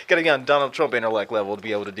shit. Gotta be on Donald Trump intellect level to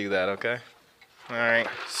be able to do that. Okay. All right.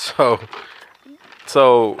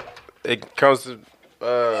 So it comes to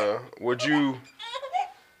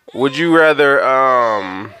would you rather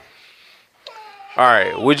all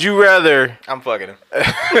right, would you rather I'm fucking him.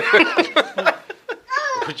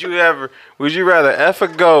 would you rather F a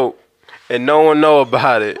goat and no one know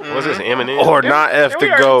about it What's this, Eminem? or not F the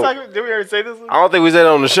goat? Did we already say this one? I don't think we said it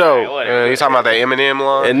on the show. You talking about that Eminem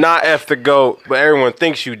line? And not F the goat, but everyone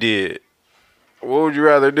thinks you did. What would you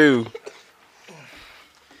rather do?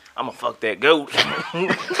 I'm gonna fuck that goat.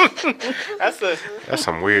 That's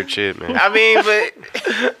some weird shit, man. I mean,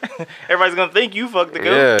 but Everybody's gonna think you fucked the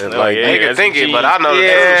goat. Yeah, like, They can that's think it, G. but I know Yeah,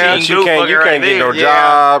 that But that's you can't get no yeah,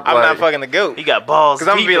 job. I'm like, not fucking the goat. He got balls 'Cause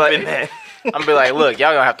I'm deep be up like- in that. I'm gonna be like, look,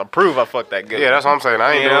 y'all gonna have to prove I fucked that goat. Yeah, that's what I'm saying.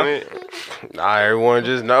 I ain't You know? doing it. Nah, everyone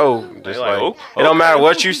just know. Just like, like, oh, it don't matter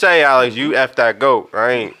what you say, Alex. You F that goat. I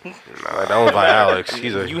ain't. Nah, that was by Alex.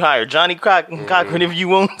 He's a. You hire Johnny Cochran if you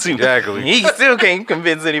want to. Exactly. He still can't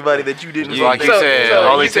convince anybody that you didn't. Just like you So- said, so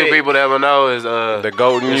only you two say- people that will know is the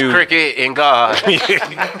goat and is you. Cricket and God.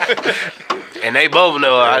 And they both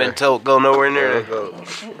know I didn't go nowhere near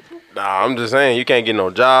that. Nah, I'm just saying you can't get no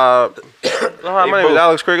job. Hi, my name is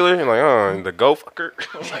Alex Krigler. And like, oh, the goat fucker.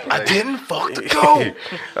 I didn't fuck the goat.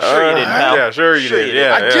 Sure you didn't, pal. Yeah, sure you did.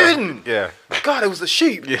 Yeah, I yeah. didn't. Yeah. God, it was a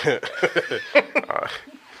sheep. Yeah.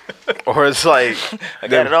 Or it's like I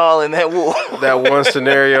got it all in that wool. that one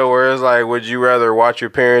scenario where it's like, would you rather watch your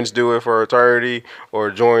parents do it for eternity or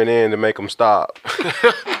join in to make them stop?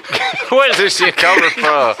 Where's this shit coming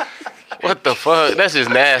from? What the fuck? That's just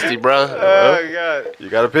nasty, bro. Oh god. You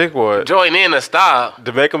gotta pick one. Join in to stop.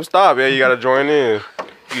 To make them stop, yeah, you gotta join in.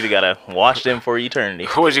 You either gotta watch them for eternity.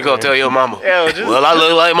 What you gonna tell your mama? Yeah, just, Well, I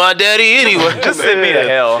look like my daddy anyway. just send me to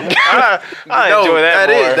hell. I No, enjoy that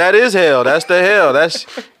more. that is hell. That's the hell. That's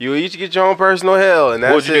you each get your own personal hell, and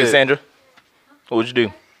that's What would you it. do, Sandra? What would you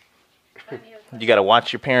do? You gotta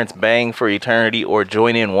watch your parents bang for eternity or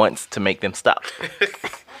join in once to make them stop.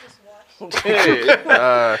 But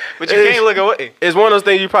you can't look away. It's one of those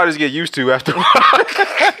things you probably just get used to after a while.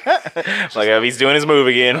 Like if he's doing his move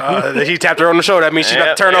again. He tapped her on the shoulder. That means she's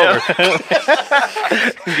about to turn over.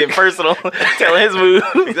 He's getting personal, telling his move.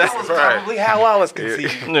 That's probably how I was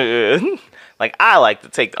conceived. Like I like to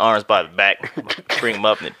take the arms by the back, bring them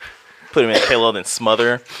up, and put him in a pillow, then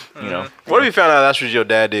smother. You know, What if you found out that's what your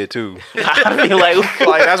dad did too? I feel like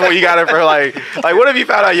Like that's what you got it for. Like what if you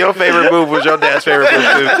found out your favorite move was your dad's favorite move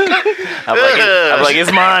too? I'm like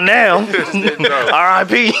it's mine now.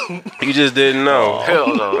 R.I.P. You just didn't know.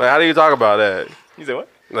 Hell no. Like, how do you talk about that? You said what?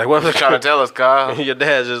 Like what if Trying to tell us, Kyle. your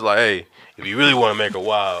dad's just like, hey, if you really want to make it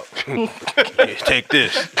wild, take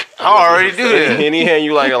this. I already do that. And he hand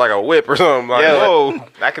you like a whip or something. Like, Yeah, whoa.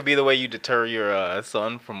 That could be the way you deter your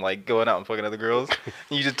son from like going out and fucking other girls.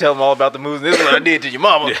 You just tell them all about the moves. This is what I did to your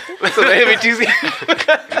mama. So they hit me juicy.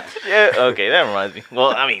 Yeah. Okay, that reminds me.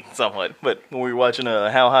 Well, I mean, somewhat. But when we were watching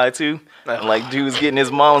How High 2, and, like dude was getting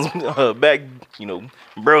his mom's back,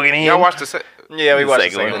 broken in. Y'all watched the Yeah, we watched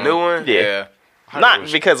the Second second new one. one? Yeah. I Not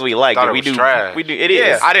was- because we liked thought it. it We was do. trash. We do. It is.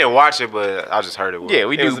 Yeah. I didn't watch it, but I just heard it was. Yeah,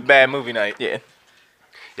 we It do. was a bad movie night. Yeah.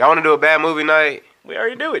 Y'all want to do a bad movie night? We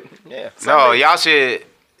already do it. Yeah. No, y'all should.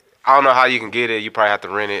 I don't know how you can get it. You probably have to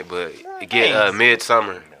rent it, but get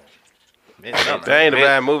Midsummer. That ain't a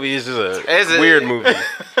bad movie. It's just It's a a- weird movie.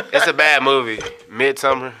 It's a bad movie.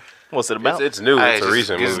 Midsummer. What's it about? It's new. Hey, It's a just-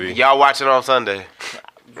 recent just- movie. Y'all watch it on Sunday.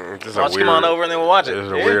 It's a Watch, come on over and then we'll watch it. It's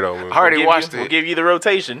a weirdo movie. I already Give watched you, We'll it. give you the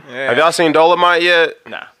rotation. Yeah. Have y'all seen Dolomite yet?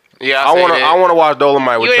 Nah. Yeah, I want to watch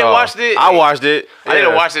Dolomite with You ain't y'all. watched it? I watched it. I need to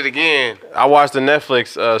Yeah. watch it again. I watched the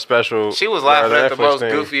Netflix special. She was laughing at the Netflix most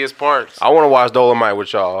thing. goofiest parts. I want to watch Dolomite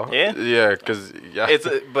with y'all. Yeah? Yeah, because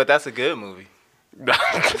But that's a good movie. all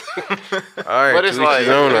right. But it's to each like his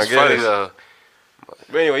own, it's I funny guess. though.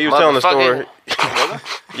 But anyway, you was telling the story.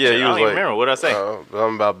 Motherfucking- Yeah, I you don't was even like remember what I say.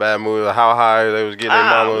 something about bad movie. How high they was getting their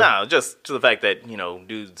mama. No, just to the fact that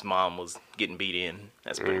dude's mom was getting beat in.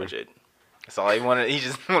 That's pretty much it. That's all he wanted. He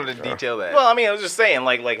just wanted to detail that. Well, I mean, I was just saying,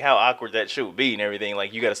 like how awkward that shit would be and everything.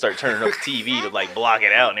 Like, you got to start turning up the TV to like block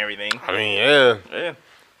it out and everything. I mean, yeah. Yeah.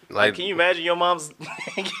 Like, Can you imagine your mom's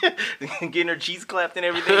getting her cheeks clapped and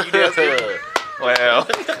everything? You downstairs? well,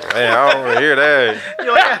 man, I don't want to hear that.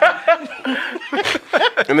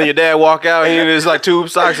 And then your dad walk out, he in his like tube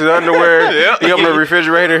socks and underwear. He open the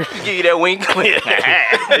refrigerator, Give you that wink.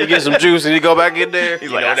 he get some juice, and he go back in there.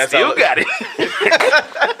 He's like, I still got it.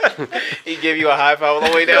 he give you a high five all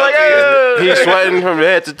the way down. You're like, "Oh." He's sweating from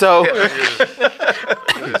head to toe.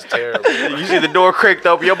 It's terrible. You see the door creaked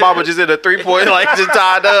open. Your mama just in a 3-point, like just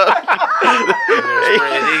tied up.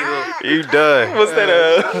 Spread eagle. You done? What's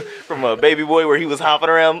that from Baby Boy where he was hopping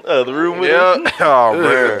around the room with him? Yeah. Oh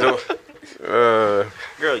man.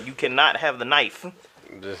 Girl, you cannot have the knife.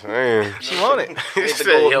 Just saying. She want it. He the said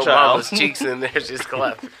golden your child. mama's cheeks in there just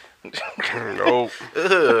clapping. Nope.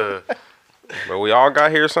 Ugh. But we all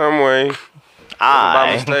got here some way. By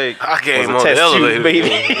I mistake. I came was on a the test tube, elevator.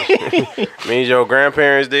 baby. Means your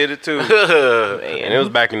grandparents did it too. And it was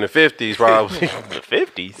back in the 50s probably. The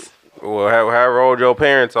 50s. Well, however old your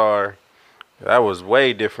parents are, that was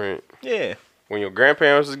way different. Yeah. When your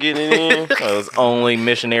grandparents was getting it in, It was only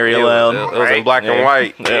missionary it allowed. was in black and Yeah.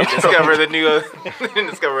 white. Yeah. Discover the new.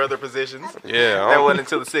 Discover other positions. Yeah, I That don't, wasn't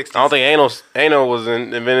until the 60s. I don't think anal was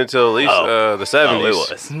invented until at least the 70s. Oh, it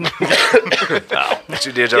was. Oh. But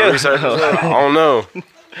you did your Yeah. research. I don't know.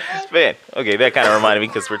 Man, okay, that kind of reminded me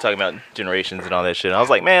because we're talking about generations and all that shit. I was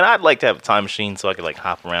like, man, I'd like to have a time machine so I could like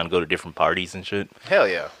hop around, go to different parties and shit. Hell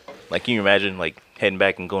yeah. Like, can you imagine like heading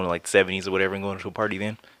back and going to like the 70s or whatever and going to a party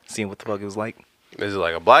then, seeing what the fuck it was like? Is it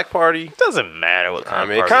like a black party? Doesn't matter what kind I of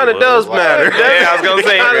mean, it party kind of was. does Like, matter. Yeah, I was gonna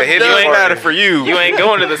say, it kind of hit does you matter for you. You ain't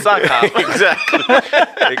going to the sock hop. Exactly.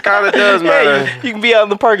 It kind of does matter. Hey, you can be out in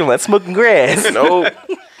the parking lot smoking grass. Nope.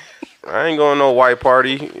 I ain't going to no white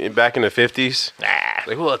party back in the 50s. Nah.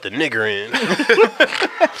 Like, who let the nigger in?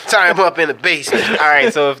 Tie him up in the basement. All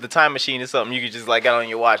right, so if the time machine is something you could just like got on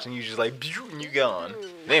your watch and you just like, and you gone,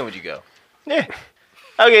 then would you go? Yeah.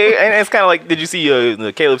 Okay, and it's kind of like, did you see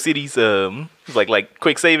the Caleb City's like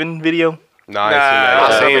quick saving video? No, I ain't seen that.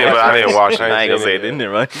 I seen it, but I didn't watch it. I ain't gonna seen say it it, didn't it,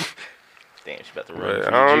 right? Damn, she about to run. But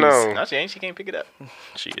for I don't the juice. know. No, she ain't. She can't pick it up.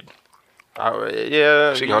 She did.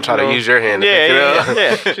 Yeah. She gonna try to use your hand to Yeah, pick it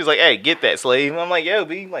up. yeah. She's like, "Hey, get that slave." I'm like, "Yo,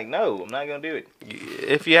 B." Like, no, I'm not gonna do it.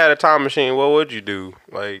 If you had a time machine, what would you do?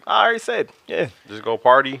 Like, I already said, yeah, just go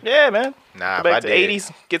party? yeah, man. Nah, Go if I back to did.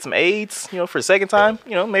 '80s, get some AIDS, for a second time,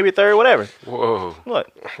 maybe a third, whatever. Whoa. What?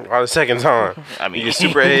 Why the second time? I mean, You get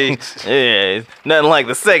super AIDS. yeah, nothing like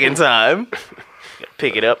the second time.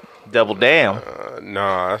 Pick it up, double down.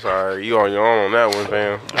 Nah, that's all right. You on your own on that one,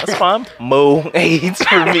 fam. That's fine. Mo AIDS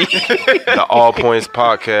for me. The All Points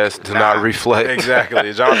podcast does not reflect.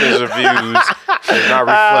 Exactly. Jonathan's reviews does not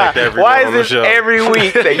reflect everyone Why on is the this show. every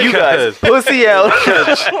week that you guys pussy out?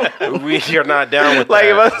 We are not down with Like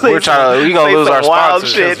if that. I say We're trying to- we gonna say lose some our wild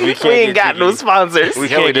sponsors shit, 'cause we we, can't ain't get got no jiggy. sponsors. We Yeah,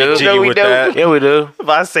 can't we get do. jiggy No, we with don't. that. Yeah, we do. If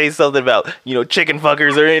I say something about chicken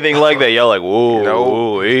fuckers or anything like that, y'all like, whoa, No.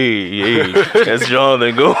 whoa, hey, that's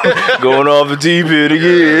Jonathan going off the deep end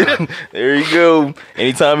again. There you go.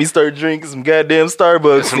 Anytime he start drinking some goddamn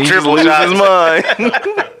Starbucks, Some he just triple loses shots. his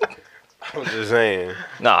mind. I'm just saying.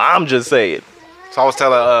 No, I'm just saying. So I was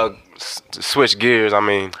telling to switch gears. I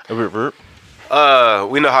mean,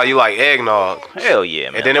 we know how you like eggnog, Hell yeah,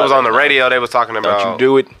 man. and then it was on the radio. They was talking about Don't you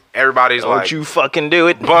do it. everybody's Don't like you fucking do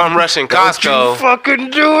it. bum rushing Don't you Costco fucking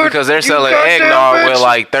do it. because they're you selling goddamn eggnog bitch. with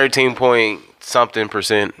like 13 point something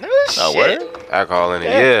percent Oh, what? alcohol in it.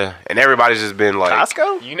 Yeah. Yeah, and everybody's just been like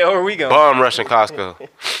Costco? You know where we going? bum rushing Costco.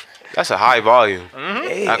 That's a high volume,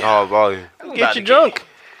 alcohol volume. Get you drunk.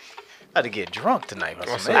 About to get drunk tonight.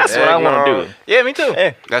 That's what I want to do. Yeah, me too.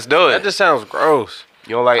 Yeah. Let's do That it. just sounds gross.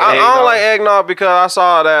 You don't like I eggnog? don't like eggnog because I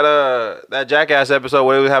saw that Jackass episode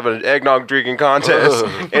where they was having an eggnog drinking contest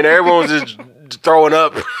and everyone was just throwing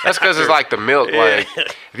up. That's because it's like the milk. Like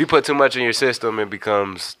if you put too much in your system, it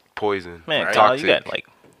becomes poison. Man, Right. Kyle, you Toxic. got like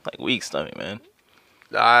weak stomach, man.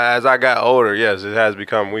 As I got older, yes, it has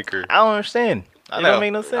become weaker. I don't understand. It know. don't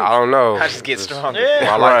make no sense. I don't know. I just get stronger. Yeah,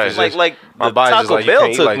 My life is just- like my the body's just Taco like, you Bell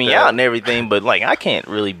can't eat took like me that. out and everything, but like I can't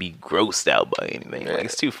really be grossed out by anything. Like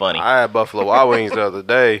it's too funny. I had Buffalo Wild Wings the other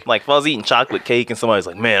day. Like if I was eating chocolate cake and somebody's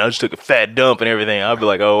like, "Man, I just took a fat dump and everything," I'd be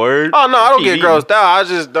like, "Oh, word." Oh no, I don't Keep get eating. grossed out. I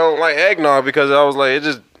just don't like eggnog because I was like, it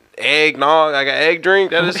just eggnog, like an egg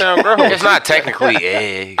drink. That just sounds gross. It's not technically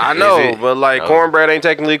egg. I is know, it? but like No. cornbread ain't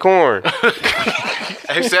technically corn.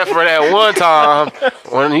 Except for that one time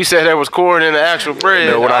when you said there was corn in the actual bread.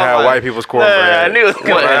 You know, when I had was white like, people's cornbread. I knew it was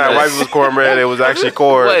When I had coming. white people's cornbread, it was actually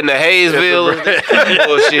corn. What in the Hayesville?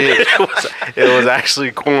 Bullshit. It was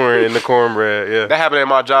actually corn in the cornbread. Yeah. That happened at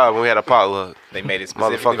my job when we had a potluck. They made it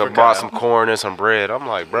specifically Motherfucker for brought Kyle. some corn and some bread. I'm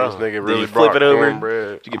like, This bro. nigga really you flip brought it over?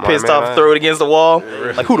 cornbread. You get Come on, pissed man, off, throw it against the wall.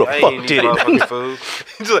 Like who the I ain't fuck eat did this it? motherfucking food.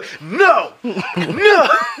 He's like, no.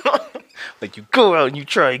 Like you go out and you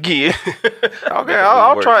try again. Okay,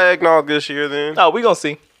 I'll try eggnog this year then. Oh, we gonna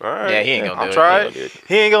see. All right. Yeah, he ain't gonna I'll do it. try He it. gonna do it.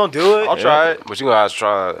 He ain't gonna do it. I'll try it. But you guys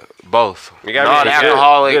try both. You gotta be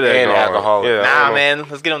Non-alcoholic good and eggnog. alcoholic. Yeah, I Nah, don't know. man.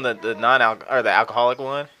 Let's get him the the alcoholic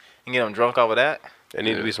one and get him drunk off of that. There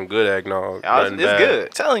need to be some good eggnog. It's Nothing bad. good.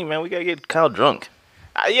 I'm telling you, man, we gotta get Kyle drunk.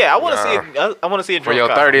 Yeah, I want to Nah. see it. I want to see it For drunk. your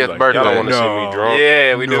Kyle. 30th birthday. Y'all don't want to see me drunk.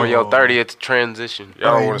 Yeah, we do. For your 30th transition.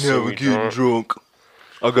 Y'all don't want to see me drunk. drunk.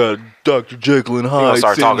 I got Dr. Jekyll and He gonna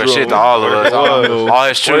start talking shit to all of us. All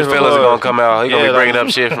his true What if it feelings are was? gonna come out. He gonna Yeah, be bringing that-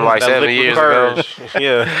 up shit from like That 70 liquid years ago. courage.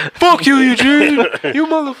 Yeah. Fuck you, Eugene. You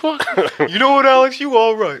motherfucker. You know what, Alex? You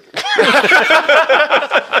all right.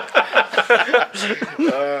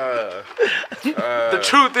 The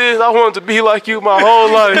truth is, I wanted to be like you my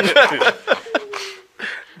whole life.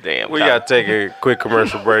 Damn, We Kyle. got to take a quick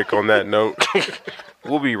commercial break on that note.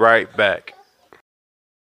 We'll be right back.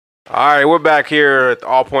 All right, we're back here at the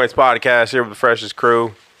All Points Podcast here with the freshest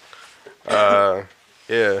crew. Yeah.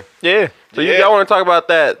 Yeah. So you y'all want to talk about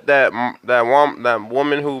that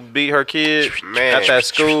woman who beat her kid Man. at that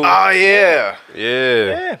school? Oh yeah.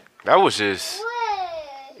 Yeah. That was just.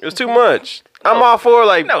 It was too much. I'm all for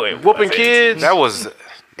like No, it whooping wasn't. kids. That was.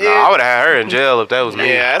 Nah, I would have had her in jail if that was me.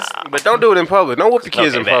 Yeah. But don't do it in public. Don't whoop the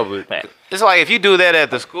kids in Okay, public. man. It's like if you do that at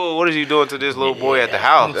the school, what is you doing to this little boy at the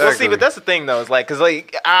house? Well, see, but that's the thing though. It's like, cause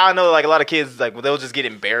like I know like a lot of kids like they'll just get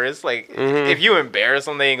embarrassed. Like if you embarrass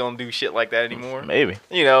them, they ain't gonna do shit like that anymore. Maybe.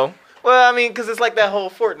 You know. Well, I mean, cause it's like that whole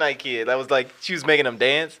Fortnite kid that was like she was making them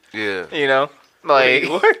dance. Yeah. You know. Like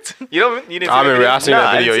what? You didn't. See I remember. I that video? seen that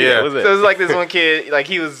I video. didn't see that. Yeah. What's that? So it was like this one kid, like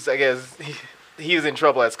he was, I guess, he was in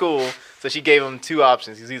trouble at school. So she gave him 2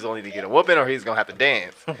 options. He's either going to get a whooping or he's going to have to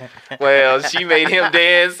dance. Well, she made him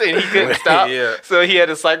dance and he couldn't stop. Yeah. So he had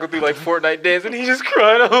to cycle through like Fortnite dance and he just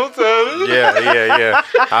cried the whole time. Yeah.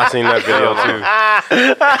 I seen that video too.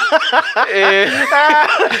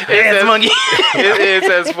 Dance monkey. It's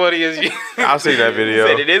as funny as you I've seen that video.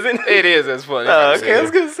 Said it isn't. It is as funny. Okay, I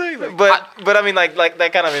was gonna say. But I mean, like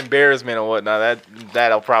that kind of embarrassment or whatnot.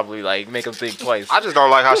 That'll probably like make him think twice. I just don't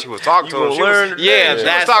like how she was talking to him. She was, Yeah, she was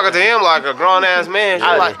that's talking to him like a grown ass man. She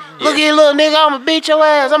was like, Look here, little nigga, I'ma beat your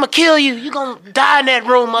ass. I'ma kill you. You gonna die in that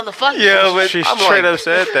room, motherfucker. yeah, but She straight up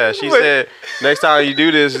said that. She said, "Next time you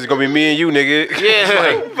do this, it's gonna be me and you, nigga."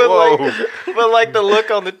 yeah. but like the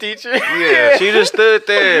look on the teacher. Yeah, she just stood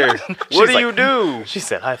there. What do you do? She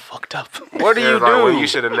said, "I fucked up." What do Yeah, you it's like, well, do? you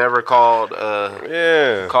should have never called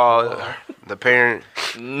Yeah. the parent.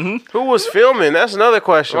 Who was filming? That's another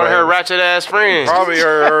question. One of her Like, ratchet ass friends. probably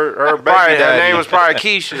her baby Probably, her daddy. name was probably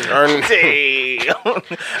Keisha.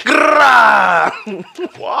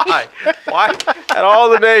 Why? At all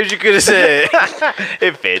the names you could have said.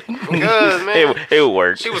 It fit. Because, man, It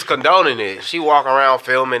worked. she was condoning it. She walk around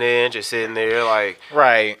filming it and just sitting there like,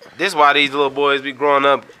 Right. this is why these little boys be growing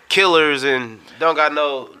up killers and don't got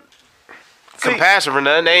no compassion for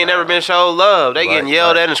nothing. They ain't never been showed love. They getting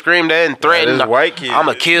yelled at and screamed at and threatened. This white kid.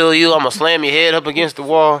 I'ma kill you. I'ma slam your head up against the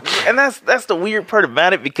wall. And that's the weird part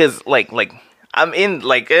about it because like I'm in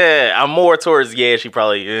like I'm more towards she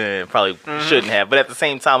probably shouldn't have, but at the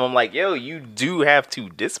same time I'm like, yo, you do have to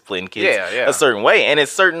discipline kids Yeah. a certain way, and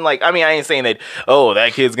it's certain like I mean I ain't saying that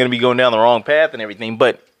that kid's gonna be going down the wrong path and everything,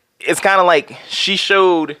 but it's kind of like she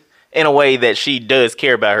showed in a way that she does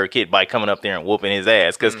care about her kid by coming up there and whooping his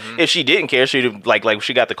ass. Because if she didn't care, she'd have like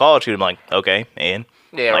she got the call, she'd have been like, okay, and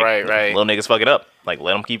Yeah, like, right. little niggas fuck it up, like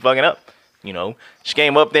let them keep fucking up. You know, she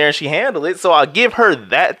came up there and she handled it, so I'll give her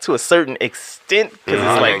that to a certain extent because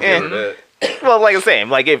it's like, well, like I'm saying,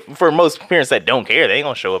 like if for most parents that don't care, they ain't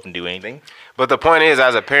gonna show up and do anything. But the point is,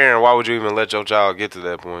 as a parent, why would you even let your child get to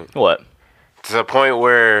that point? What? To the point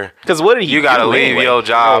where Because what did he you gotta do leave anyway? your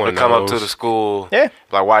job No and one come up knows. to the school. Yeah.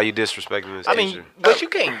 Like, why are you disrespecting this I teacher? mean, but you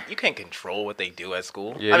can't control what they do at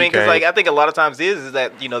school. Yeah, I mean, you because can't. like I think a lot of times is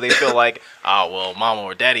that they feel like, oh well, mama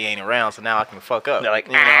or daddy ain't around, so now I can fuck up. They're like,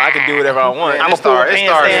 I can do whatever I want. I'ma pull her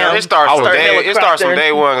pants down. It starts from helicopter.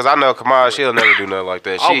 day one because I know Kamala, she'll never do nothing like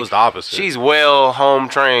that. I was the opposite. She's well home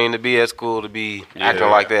trained to be at school to be acting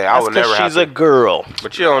like that. I That's would never 'cause have she's to. a girl.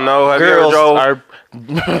 But you don't know. Have Girls you ever drove? are.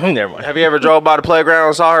 Never mind. Have you ever drove by the playground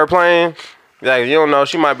and saw her playing? Like you don't know.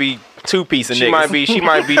 She might be. Two-piece of She niggas.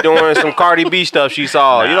 might be doing some Cardi B stuff she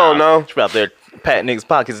saw. You don't know. She's out there patting niggas'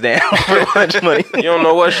 pockets down for a bunch of money. You don't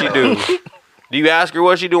know what she do. Do you ask her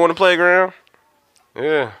what she do on the playground?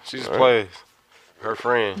 Yeah, she just plays. Her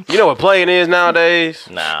friend. You know what playing is nowadays?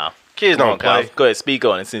 Nah. Kids Come don't on, Kyle. play. Go ahead, speak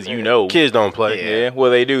on it since you know. Kids don't play. Yeah, well,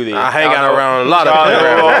 they do then. I hang out around a lot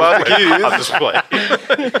of playgrounds. I'm just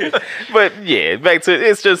playing. But yeah, back to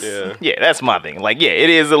it's just Yeah. that's my thing. Like it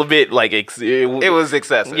is a little bit like It was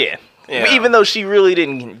excessive. yeah. Yeah. Even though she really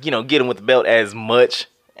didn't get him with the belt as much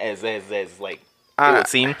as like it would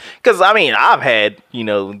seem. Because I mean, I've had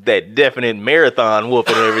that definite marathon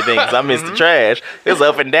whooping and everything. Because I missed the trash. It was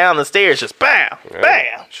up and down the stairs, just bam,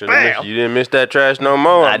 bam, bam. You didn't miss that trash no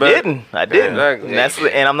more. I bet. didn't.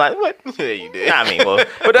 Exactly. And I'm like, what? Yeah, you did. I mean, well,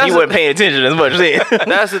 But that's you wasn't paying attention as much then.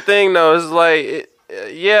 That's the thing, though. It's like,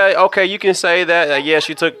 yeah, okay, you can say that. Yeah,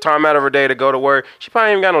 she took time out of her day to go to work. She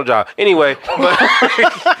probably ain't got no job. Anyway, but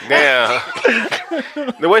Yeah.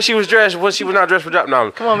 the way she was dressed, she was not dressed for job.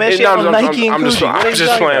 No, Come on, man, she had on Nike and I'm just Gucci. What are you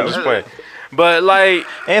talking playing. I'm about? just playing. But like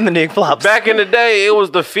And the Nick flops. back in the day, it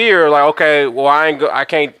was the fear. Like, okay, well, I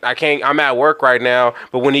can't. I'm at work right now.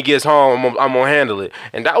 But when he gets home, I'm gonna handle it.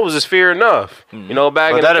 And that was just fear enough. You know,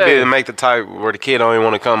 back But in the that'll be day. to make the type where the kid don't even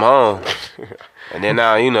want to come home. And then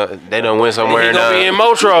now, they done went somewhere He and gonna be in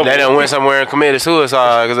more trouble. they done went somewhere and committed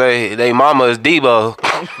suicide because they mama is Debo.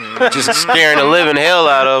 Just scaring the living hell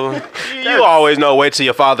out of them. You always know. Wait till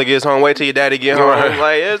your father gets home. Wait till your daddy get home. Right.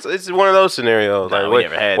 Like it's one of those scenarios. Nah, Like we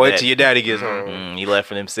never had wait that. till your daddy gets home. He left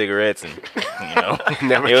for them cigarettes and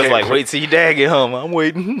Never it was came. like, wait till your dad get home. I'm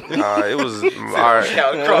waiting. It was all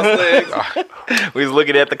right. Cross legs. We was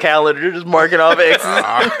looking at the calendar, just marking off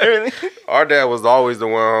X's. Everything. Our dad was always the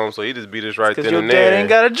one home, so he just beat us right Because then your and dad there. ain't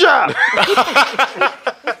got a job.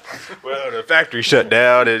 Well, the factory shut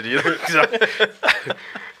down, and he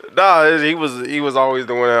was always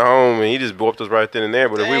the one at home, and he just whooped us right then and there.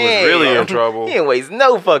 But if we was really in trouble, He ain't waste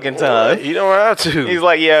no fucking time. he don't have to. He's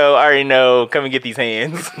like, yo, I already know. Come and get these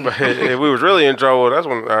hands. But if we was really in trouble, that's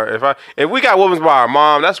when if we got whoopings by our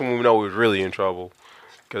mom, that's when we know we was really in trouble.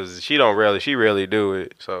 Cause she rarely do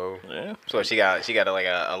it. So Yeah. So she got like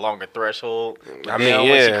a longer threshold. I mean, when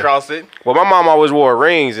she yeah. crossed it. well, my mom always wore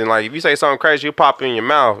rings, and like if you say something crazy, you pop it in your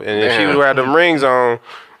mouth. And if she Damn. had them rings on,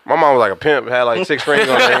 my mom was like a pimp, had like 6 rings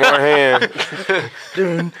on her in one hand.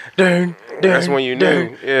 That's when you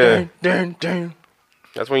knew. Yeah.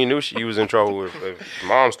 That's when you knew she was in trouble if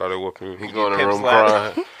mom started whooping He you. going in the Pimp room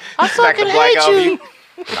slap. crying. I fucking hate you.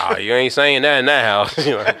 Nah, you ain't saying that in that house.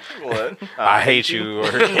 You know, What? I hate you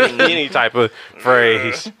or any type of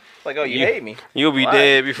phrase. Like, oh, you You- hate me. You'll be Why?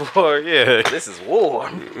 dead before. Yeah. This is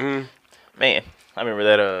war. Man, I remember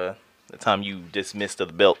that the time you dismissed of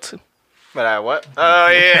the belt. But I what? Oh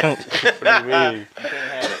yeah. What do you mean?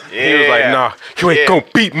 Yeah. He was like, nah, you ain't gonna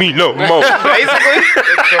beat me no more. Basically,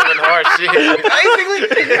 the Kevin Hart shit.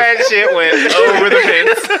 Basically, that shit went over the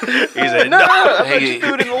fence. He said, No, no. I thought Hey, you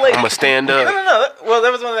threw it in the lake. I'm gonna stand up. No. Well,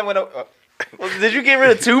 that was one that went over. Well, did you get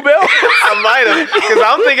rid of 2 belts? I might have, because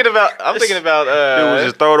I'm thinking about. It was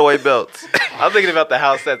just throwing away belts. I'm thinking about the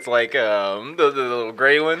house that's like the little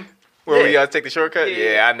gray one where we Yeah. gotta take the shortcut.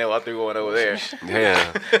 Yeah, I know. I threw one over there.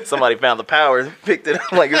 Yeah. Somebody found the power, picked it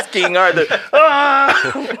up like it's King Arthur.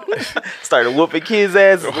 Started whooping kids'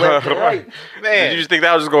 asses left and right. Man, Did you just think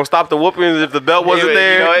that was just gonna stop the whoopings if the belt wasn't You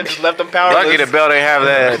there? know, it just left them powerless. Lucky the belt ain't have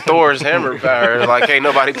that Thor's hammer power. Like ain't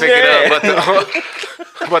nobody pick it up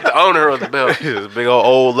but the owner of the belt. This big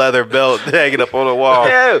old leather belt hanging up on the wall.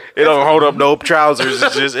 Yeah. It don't hold up no trousers.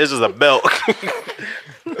 It's just a belt.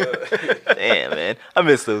 Damn, man. I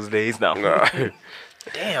miss those days. No.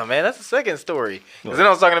 Damn, man, that's the second story. Because then I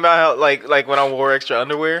was talking about how like when I wore extra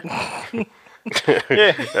underwear. Yeah.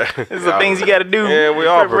 This is the things you got to do. Yeah, we in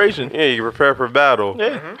all preparation. Yeah, you prepare for battle.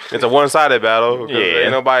 Yeah. It's a one-sided battle. 'cause Yeah.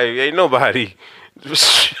 Ain't nobody.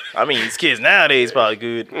 I mean, these kids nowadays probably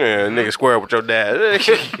good. Yeah, nigga square up with your dad.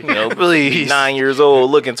 You know, Please. 9 years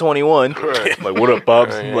old, looking 21. Right. Like, what up,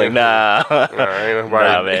 pops? Yeah. Like, nah. Ain't nobody,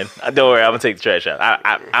 Nah, man. Don't worry, I'm gonna take the trash out.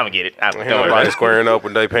 I'm gonna get it. Ain't Don't worry about nobody it. squaring up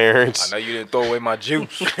with their parents. I know you didn't throw away my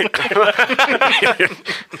juice.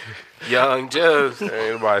 Young Joe's. Ain't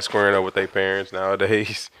nobody squaring up with their parents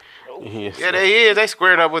nowadays. Yes. Yeah, they is. They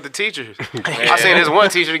squaring up with the teachers. I seen this one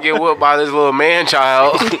teacher get whooped by this little man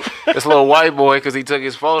child, this little white boy, because he took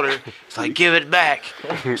his folder. It's like, give it back.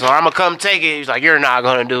 So I'm going to come take it. He's like, you're not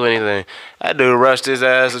going to do anything. That dude rushed his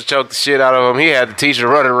ass and choked the shit out of him. He had the teacher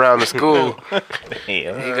running around the school. He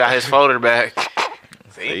Damn. got his folder back.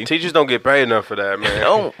 Teachers don't get paid enough for that, man.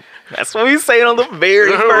 Don't. That's what we saying on the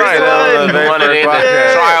very first Right, one. the The very one that first did podcast.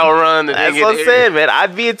 the trial run. That That's didn't what I get said, man.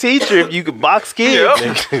 I'd be a teacher if you could box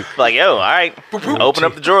kids. Like, yo, all right, open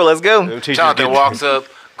up the drawer, let's go. Them teachers Jonathan get- walks up,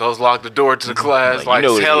 goes lock the door to the class, Like, you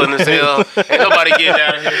know like, what hell it in his hell. Ain't nobody getting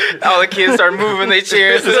out of here. All the kids start moving their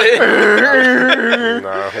chairs. Nah,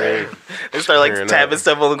 man. They start like Hearing tapping that.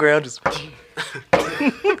 stuff on the ground. Just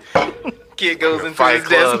Kid goes into Fight his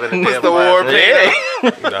desk, club in the puts damn the war class.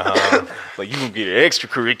 paint. Nah. like you gonna get an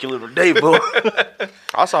extracurricular today, boy.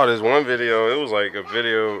 I saw this one video. It was like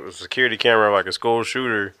a security camera of like a school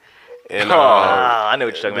shooter. And I know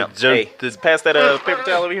what you're talking the about. gym- Hey, the- pass that paper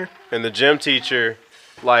towel over here. and the gym teacher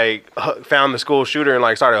like found the school shooter and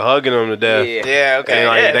like started hugging him to death. Yeah, okay. And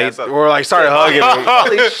like yeah, they that's a- were like started hugging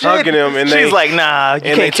him, hugging him, and She's they like, nah, you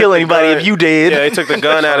they can't kill took the anybody gun- if you dead. Yeah, they took the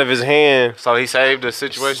gun out of his hand, So he saved the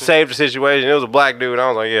situation. saved the situation. It was a black dude. I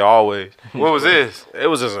was like, yeah, always. What was this? It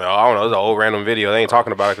was just I don't know. It was an old random video. They ain't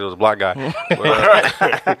talking about it because it was a black guy.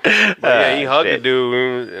 But yeah, he hugged the shit.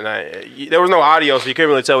 dude, and there was no audio, so you couldn't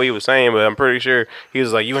really tell what he was saying. But I'm pretty sure he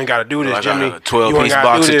was like, "You ain't got to do this, Like Jimmy. a 12 You ain't piece gotta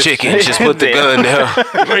box do of this. chicken. Just put the gun down.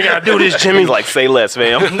 You ain't got to do this, Jimmy." He's like, say less,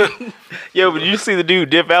 fam. Yo, but did you see the dude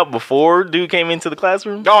dip out before dude came into the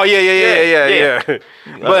classroom? "Oh yeah."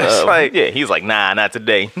 But it's like, yeah, he's like, nah, not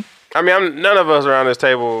today. I mean, none of us around this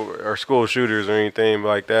table are school shooters or anything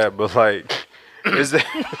like that. But like, is there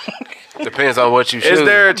Depends on what you choose. is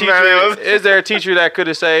there a teacher? Is there a teacher that could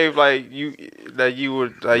have saved like you that you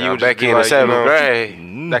would Now, just back be in like, the seventh you know,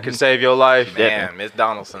 grade. that could save your life? Damn, Miss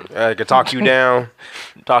Donaldson. Could talk you down,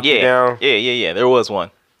 talk you Yeah, down. yeah. There was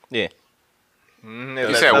one. Yeah,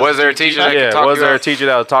 You said, was there a teacher that could Yeah, talk was you there a out? teacher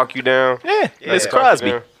that would talk you down? yeah. Miss Yeah.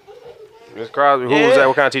 Crosby. Miss Crosby. Who was Yeah. that?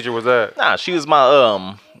 What kind of teacher was that? Nah, she was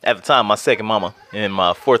my at the time my second mama in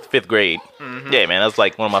my 4th, 5th grade. Yeah, man, that's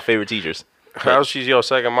like one of my favorite teachers. How she's your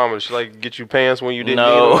second mama? Did she like get you pants when you didn't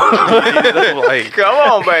No. need them? Like, Come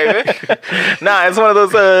on, baby. Nah, it's one of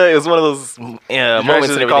those. It was one of those moments. Moments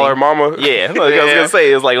And to call her everything. mama. Yeah, like I was gonna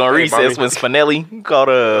say, it's like on Hey, recess mommy. when Spinelli called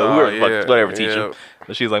whoever, yeah, whatever teacher. yeah.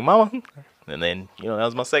 And she was like, "Mama," and then that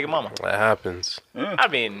was my second mama. That happens. I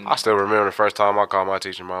mean, I still remember the first time I called my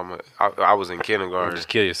teacher mama. I was in kindergarten. Just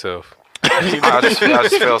kill yourself. I just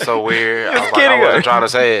felt so weird. I was like, kidding I wasn't her. trying to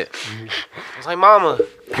say it. I was like, Mama.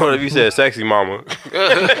 What if you said sexy mama?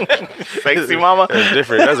 Sexy mama. That's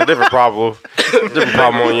different. That's a different problem. Different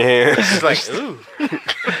problem on your hands. She's like, ooh.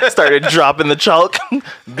 Started dropping the chalk,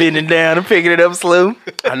 bending down and picking it up slow.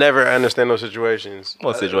 I never understand those situations.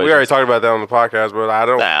 What We situations? already talked about that on the podcast, but I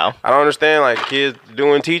don't. No. I don't understand like kids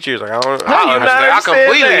doing teachers. Like I don't. How do you not I understand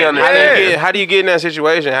completely that? understand. How do you get in that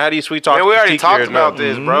situation? How do you sweet talk? Man, to we the already teacher talked or about nothing?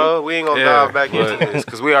 this, bro. We ain't gonna Yeah, dive back but- into this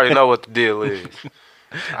because we already know what the deal is.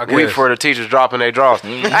 I Week guess. for the teachers dropping their draws.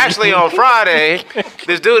 Actually, on Friday,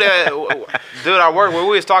 this dude I work with, we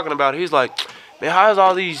was talking about. He's like, man, how's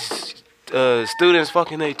all these students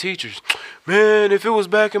fucking their teachers? Man, if it was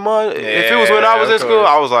back in my, if it was when I was of in school, course.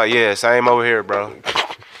 I was like, yeah, same over here, bro.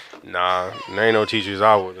 Nah, there ain't no teachers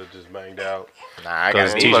I would have just banged out. Nah, I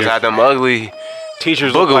Cause got He teachers- must have them ugly.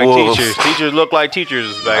 Teachers Booger look like wolves. teachers. Teachers look like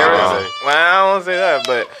teachers back in the day. Well, I don't want to say that,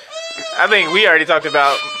 but I think we already talked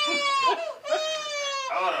about.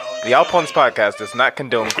 The All Punks podcast does not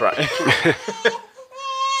condone crime. That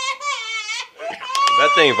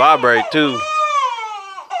thing vibrate too.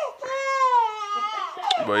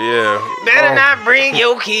 But yeah. Better not bring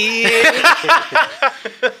your kid. Not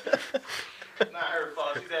her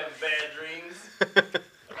fault. She's having bad dreams.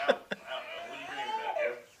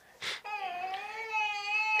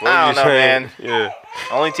 What I was don't you know, saying? man. Yeah.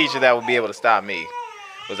 Only teacher that would be able to stop me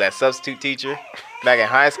was that substitute teacher back in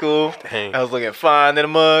high school. Dang. I was looking fine in a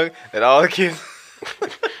mug that all the kids.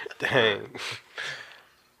 Dang.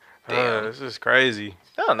 Damn. This is crazy.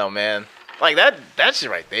 I don't know, man. Like that shit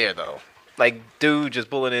right there, though. Like, dude just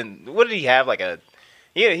pulling in. What did he have? Like a.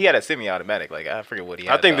 He had a semi-automatic. Like, I forget what he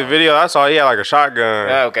had. I think the though. video I saw, he had like a shotgun.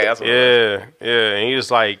 Yeah, okay, that's what it was. Yeah. And he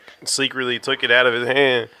just like secretly took it out of his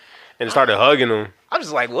hand and started hugging him I'm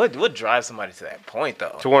just like, what drives somebody to that point,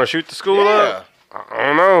 though? to want to shoot the school Yeah. up. I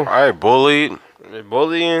don't know. I bullied.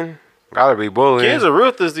 Bullying. Gotta be bullied. Kids are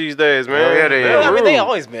ruthless these days, man. Yeah, they They're are. I mean, they rude.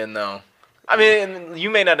 always been though. I mean, you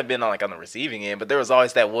may not have been on the receiving end, but there was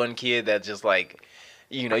always that one kid that just like,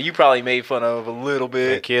 you probably made fun of a little And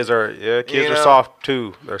bit. kids are You are know? soft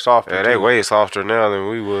too. They're softer. Yeah, they too. way softer now than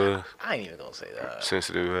we was. I ain't even gonna say that.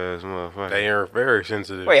 Sensitive ass motherfucker. They are very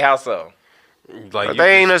sensitive. Wait, how so? Like But you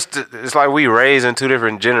they ain't just- us. It's like we raised in two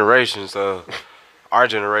different generations. So our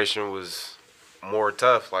generation was more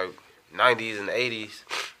tough, like 90s and 80s.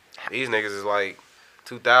 These niggas is like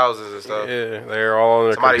 2000s and stuff. Yeah, they're all on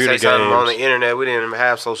their Somebody computer say something on the games. internet. We didn't even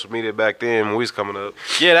have social media back then when we was coming up.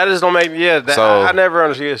 Yeah, that just don't make. Yeah, that, So- I never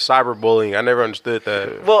understood cyberbullying. I never understood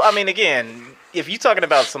that. Well, I mean, again, if you're talking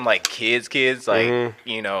about some like kids, like Mhm.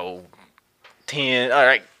 10, all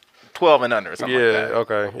right, 12 and under or something Yeah. like that.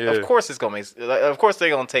 Okay. Yeah. Of course, it's gonna make. Of course, they're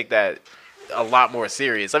gonna take that a lot more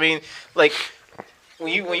serious. I mean, like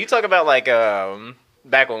when you talk about like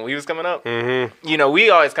back when we was coming up, Mm-hmm. we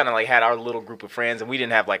always kind of like had our little group of friends, and we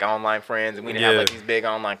didn't have like online friends, and we didn't have Yeah. like these big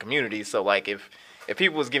online communities. So like if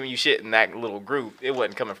people was giving you shit in that little group, it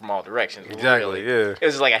wasn't coming from all directions. Exactly. Really. Yeah. It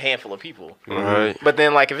was just like a handful of people. Right. But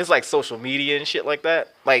then like if it's like social media and shit like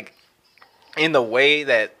that, like in the way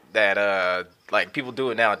that like people do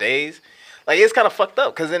it nowadays, like it's kind of fucked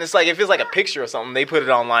up. Cause then it's like if it's like a picture or something, they put it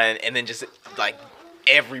online and then just like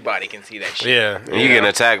everybody can see that shit. Yeah. And you getting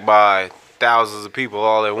attacked by thousands of people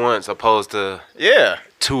all at once, opposed to Yeah.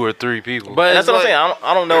 2 or 3 people. But And that's it's what I'm like- saying.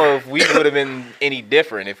 I don't know if we would have been any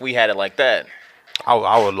different if we had it like that.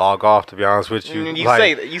 I would log off, to be honest with you.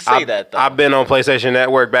 You say that, though. I've been on PlayStation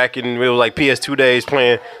Network back in, it was like PS2 days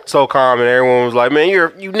playing SOCOM, and everyone was like, "Man, you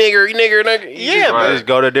nigger. You Yeah, just, but- just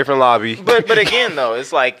go to a different lobby." But again though,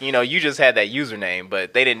 it's like, you just had that username,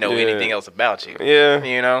 but they didn't know Yeah. anything else about you.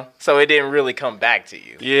 yeah, So it didn't really come back to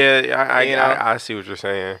you. yeah, You know? I see what you're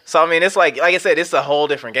saying. So I mean, it's like I said, it's a whole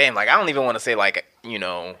different game. Like I don't even want to say like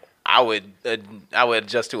I would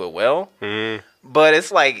adjust to it well, Mhm. but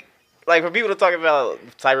it's like for people to talk about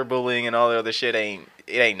cyberbullying and all the other shit ain't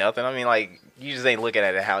nothing. I mean, like you just ain't looking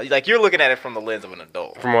at it how like you're looking at it from the lens of an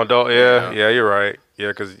adult. From adult, yeah, you're right. Yeah,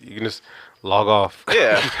 because you can just log off.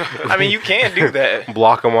 Yeah, I mean you can do that.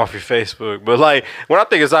 Block them off your Facebook. But like when I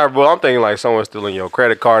think of cyberbullying, I'm thinking like someone stealing your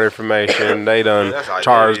credit card information. They done That's identity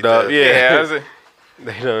charged up. theft. Yeah, that's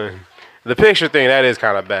they done. The picture thing, that is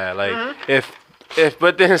kind of bad. Like if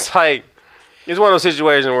but then it's like it's one of those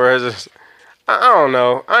situations where it's just I don't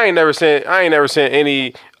know. I ain't never sent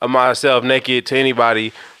any of myself naked to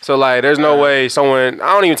anybody. So like there's no way someone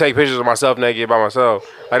I don't even take pictures of myself naked by myself.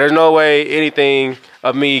 Like there's no way anything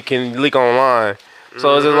of me can leak online.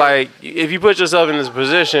 So it's just like if you put yourself in this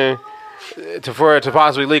position for it to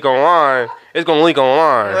possibly leak online, it's gonna leak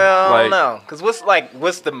online. Well, I like, don't know. Because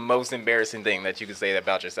what's the most embarrassing thing that you can say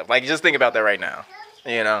about yourself? Like, just think about that right now.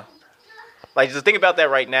 Like, just think about that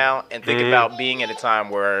right now, and think about being at a time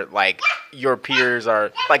where like your peers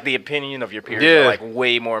are like the opinion of your peers are like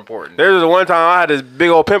way more important. There was one time I had this big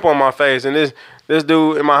old pimple on my face, and this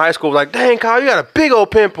dude in my high school was like, "Dang, Kyle, you got a big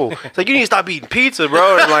old pimple." It's like, you need to stop eating pizza,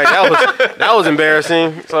 bro. And like that was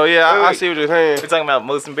embarrassing. So yeah, I see what you're saying. We're talking about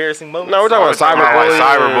most embarrassing moments. No, we're talking about cyberbullying.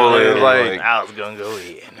 Cyberbullying. Like, I was gonna go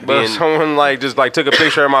in. but someone like just like took a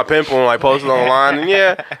picture of my pimple and like posted it online, and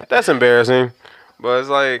yeah, that's embarrassing. But it's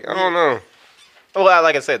like, I don't know. Well,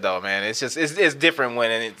 like I said though, man, it's just it's different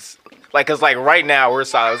when it's like, cause like right now we're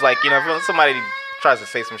solid. It's like, you know, if somebody tries to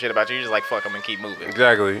say some shit about you, you're just like, fuck them and keep moving.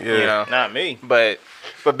 Exactly. Yeah. You know, Not me. but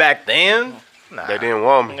back then, nah. They didn't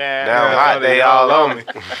want me. Nah, Now I'm nah, hot. They all on me.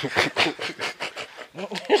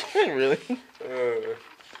 Really?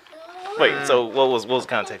 Wait, so what was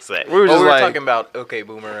context of that? We were Oh, just we were like, talking about okay,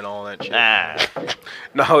 boomer and all that shit. Nah.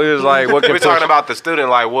 no, it was like, what can We're talking about the student,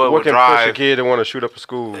 like what what would can push a drive. kid to want to shoot up a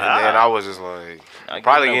school? And then I was just like,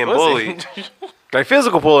 probably no getting pussy. bullied. Like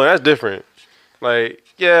physical bullying, that's different. Like,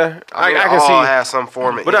 yeah, I mean, I it can all see. has some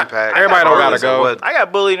form of But impact. everybody don't gotta Regardless of go. what- I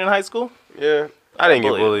got bullied in high school. Yeah, I didn't get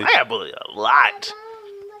bullied. I got bullied a lot.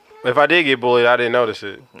 If I did get bullied, I didn't notice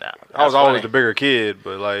it. Nah, I was that's always funny. the bigger kid,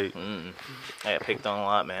 but like, I got picked on a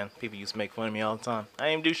lot, man. People used to make fun of me all the time. I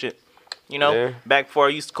didn't do shit. You know, Yeah. back before I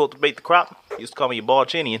used to cultivate the crop, used to call me a bald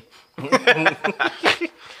chinian.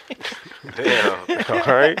 Damn.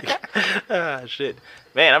 all right, Ah, shit.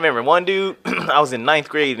 Man, I remember one dude, I was in 9th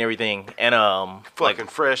grade and everything, and Fucking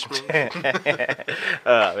freshman. man,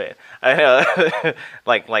 I,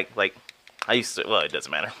 like, I used to, well, it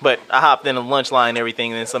doesn't matter, but I hopped in the lunch line and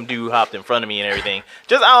everything, and then some dude hopped in front of me and everything.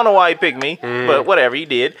 Just, I don't know why he picked me, but whatever, he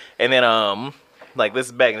did. And then, like, this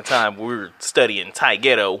is back in the time we were studying Thai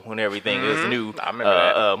Ghetto and everything. It was the new I remember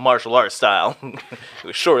that. martial arts style. It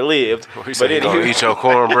was short-lived. You say you gonna anyway, eat your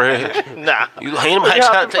cornbread? nah. You ain't He might try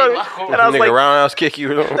hopped to in take front my of me, cornbread. and I was nigga like, roundhouse kick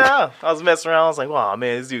you. nah. I was messing around. I was like, wow,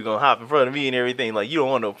 man, this dude gonna hop in front of me and everything. Like, you don't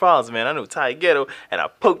want no problems, man. I know Thai Ghetto. And I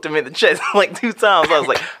poked him in the chest like 2 times. I was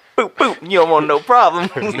like, boop, boop. You don't want no problem.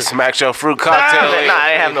 You smacked your fruit Nah, cocktail. I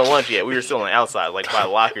didn't have no lunch yet. We were still on the outside, like by the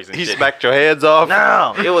lockers and He shit. smacked your heads off.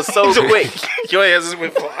 No, it was so quick. Your ass just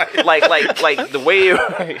went flying. like the way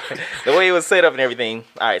it was set up and everything.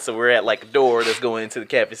 All right, so we're at like a door that's going into the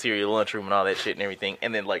cafeteria, lunchroom, and all that shit and everything.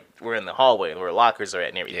 And then like we're in the hallway where lockers are at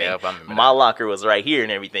and everything. Yep, I remember My locker was right here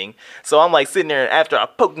and everything. So I'm like sitting there, and after I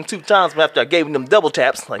poked him 2 times, but after I gave him them double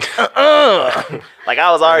taps, like like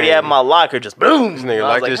I was already at my locker, just boom. This nigga And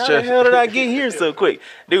I was liked his how chest. the hell did I get here so quick?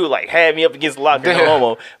 Dude like had me up against the locker. No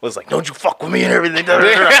homo was like, don't you fuck with me and everything.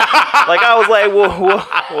 Like I was like,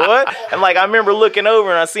 what? And like I remember looking over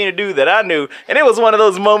and I seen a dude that I knew, and it was one of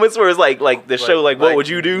those moments where it's like the show like what would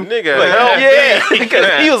you do? Nigga, Like, help yeah,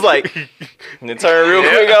 because he was like, and it turned real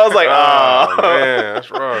quick. I was like, Oh oh. man,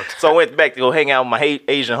 that's rough. So I went back to go hang out with my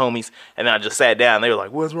Asian homies, and then I just sat down. And they were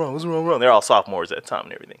like, "What's wrong? What's wrong? They're all sophomores at the time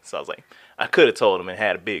and everything. So I was like, I could have told them and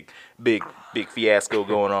had a big fiasco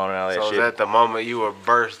going on and all that So shit. was that the moment you were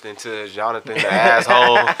burst into Jonathan the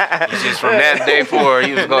asshole? You just from that day forward,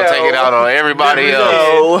 you was gonna take it out on everybody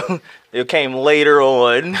else. So it came later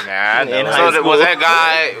on. Nah, I know. In So high So school. was that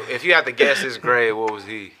guy? If you had to guess his grade, what was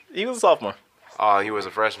he? He was a sophomore. Oh, he was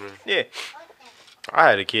a freshman. Yeah. I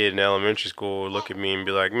had a kid in elementary school look at me and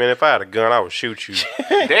be like, "Man, if I had a gun, I would shoot you."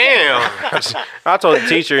 Damn. I told the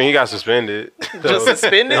teacher, and he got suspended. Just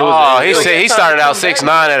suspended. Oh, he said he started out 6'9"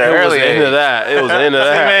 at an It was early the end of age. that. It was the end of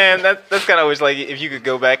Hey, that. man, that's kind of wish like if you could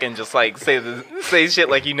go back and just like say shit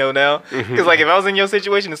like you know now. Because like if I was in your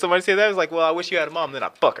situation and somebody said that, I was like, well, I wish you had a mom, then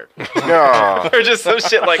I'd fuck her. No. Or just some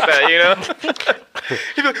shit like that, you know?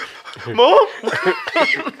 He'd be like,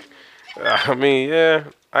 Mom? I mean, yeah,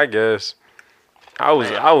 I guess. I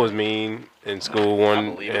was mean in school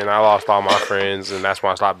and I lost all my friends, and that's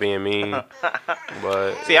why I stopped being mean.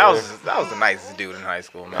 But See, I was the nicest dude in high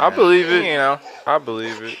school, man. I believe it. You know, I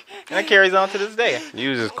believe it. and that carries on to this day.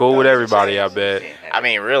 You was just cool with everybody, I bet. I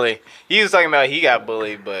mean, really, he was talking about he got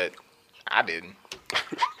bullied, but I didn't.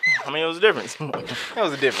 I mean, it was a difference. That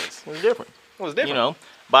was a difference. It was different. It was different. You know,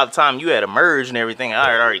 by the time you had emerged and everything,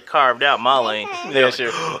 I had already carved out my lane. Yeah, sure.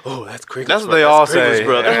 Oh, that's crazy. That's what they all say.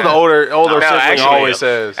 brother. That's what the older No, sibling actually, always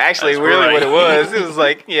says. Actually, That's really, right. what it was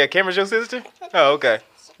like, yeah, Cameron's your sister. Oh, okay.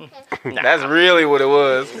 That's really what it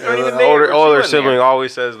was. The older sibling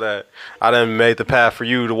always says that. I done made the path for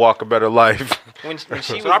you to walk a better life. When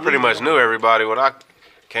she So I pretty much knew everybody when I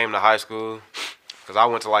came to high school. Because I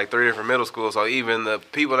went to like 3 different middle schools. So even the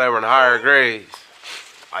people that were in higher grades,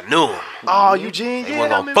 I knew them. Oh, Eugene, They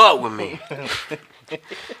wasn't gonna fuck with me.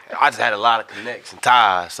 I just had a lot of connects and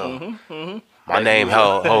ties. So My name,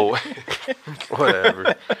 ho.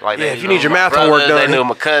 Whatever. Like Yeah, they if you knew need your my math homework brothers, done, they knew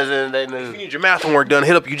my cousin. They If knew. you need your math homework done,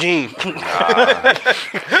 hit up Eugene. Hell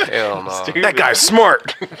no. That guy's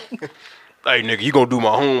smart. Hey, nigga, you gonna do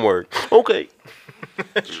my homework? Okay.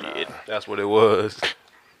 Shit, that's what it was.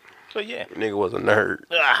 But yeah. Nigga was a nerd.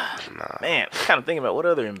 Man, I'm kind of thinking about what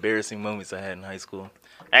other embarrassing moments I had in high school.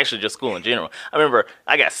 Actually, just school in general. I remember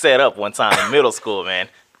I got set up one time in middle school, man.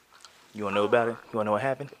 You want to know about it? You want to know what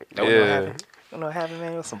happened? You wanna know what Yeah. happened? You know what happened,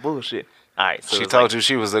 man? It was some bullshit. All right, so She it was told you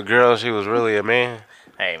she was a girl. She was really a man.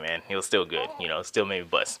 hey, man, it was still good. You know, it still made me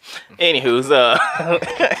bust. Anywho's,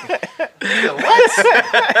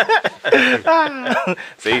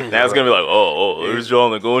 see, now it's gonna be like, oh, there's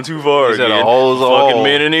John going too far said a again. hole's a Fucking hole.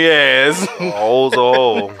 men in the ass. Hole's a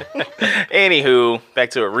hole. Anywho,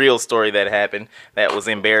 back to a real story that happened that was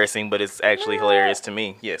embarrassing, but it's actually hilarious to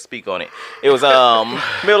me. Yeah, speak on it. It was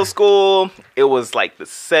middle school. It was like the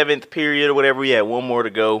 7th period or whatever. We had one more to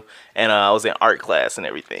go, and I was in art class and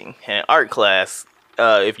everything. And in art class,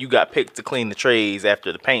 if you got picked to clean the trays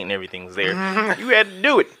after the paint and everything was there, you had to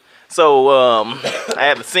do it. So I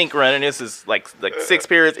had the sink running. This is like 6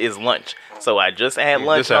 periods is lunch. So I just had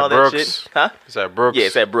lunch This and at all that Brooks? shit. Huh? Is that Brooks? Yeah,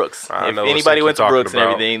 it's at Brooks. I If know what anybody sink went to you're Brooks talking and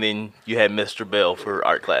about. everything, then you had Mr. Bell for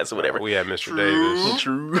art class or whatever. We had Mr. Davis.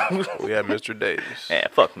 True. We had Mr. Davis. Yeah,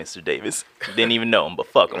 fuck Mr. Davis. Didn't even know him, but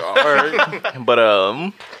fuck him. All right. But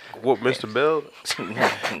Whoop Mr. Bell.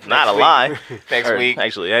 not a lie. Next Or, week,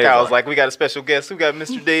 actually, that is Kyle's a- like, we got a special guest. We got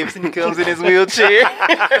Mr. Davis, and he comes in his wheelchair.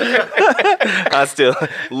 I still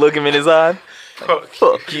look him in his eye.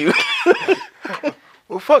 Fuck you.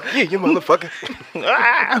 Well, fuck you, you motherfucker.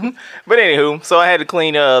 But anywho, so I had to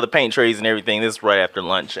clean the paint trays and everything. This is right after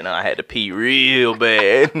lunch, and I had to pee real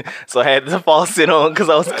bad. So I had the faucet on because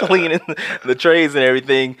I was cleaning the trays and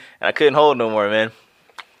everything, and I couldn't hold no more, man.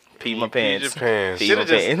 Peed my pants. your pants. Peed my Should've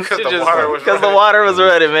just- pants. 'cause the water was Because the water was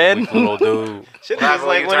running, man. Little dude. Shit, just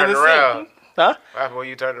like one in the sink. Huh? When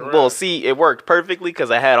you turned around. Well, see, it worked perfectly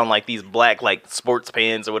because I had on like these black like sports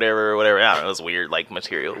pants or whatever. I don't know, it was weird like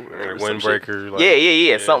material. or some shit. Windbreaker. Like,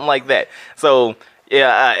 Yeah, something like that. So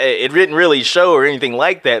yeah, it didn't really show or anything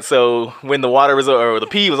like that. So when the water was or the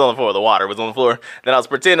pee was on the floor, the water was on the floor. Then I was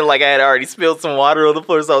pretending like I had already spilled some water on the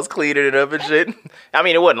floor, so I was cleaning it up and shit. I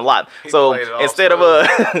mean, it wasn't a lot. So played it off instead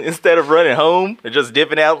of instead of running home and just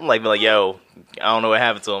dipping out, like be like, yo, I don't know what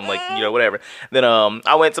happened to him, like, you know, whatever. Then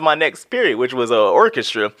I went to my next period, which was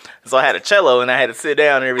orchestra. So I had a cello and I had to sit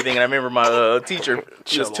down and everything. And I remember my teacher,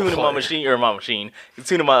 he was tuning my machine, he was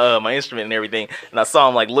tuning my instrument and everything. And I saw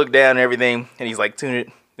him like look down and everything, and he's like tuning it.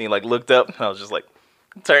 And he like looked up, and I was just like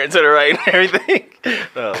turning to the right and everything. And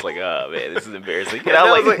I was like, oh man, this is embarrassing. And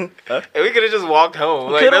I was like, huh? And we could have just walked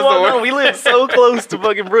home. Like, Could've that's the walked worst. home. We lived so close to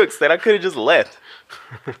fucking Brooks that I could have just left.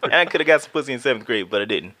 And I could have got some pussy in 7th grade, but I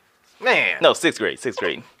didn't. Man. No, 6th grade.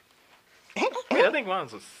 I think mine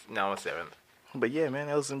was, no, 7th. But yeah, man,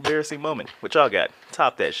 that was an embarrassing moment. What y'all got?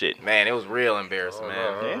 Top that shit. Man, it was real embarrassing, I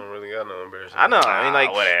man. don't really got no embarrassing. I know. I mean,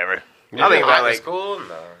 like, whatever. I think about, like, school?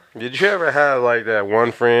 No. Did you ever have like that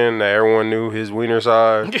one friend that everyone knew his wiener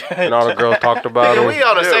size and all the girls talked about him? We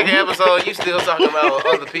on the second episode. You still talking about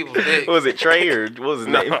other people's dicks? What was it, Trey, or what was his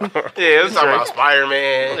name? yeah, it We was talking about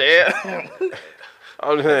Spider-Man. Yeah.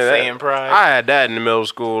 I'm just saying Saying that. pride. I had that in the middle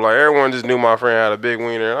school. Like everyone just knew my friend had a big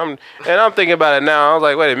wiener. I'm thinking about it now. I was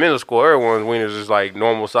like, wait, in middle school, everyone's wieners is like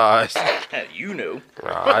normal size. You know.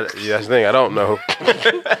 Yeah, that's the thing. I don't know.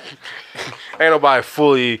 Ain't nobody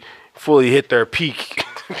fully hit their peak.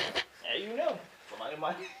 Yeah, you know. Somebody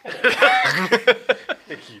might.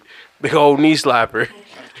 Big old knee slapper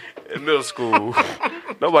in middle school.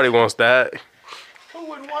 Nobody wants that. Who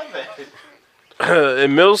wouldn't want that?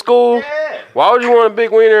 In middle school? Yeah. Why would you want a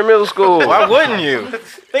big wiener in middle school? Why wouldn't you?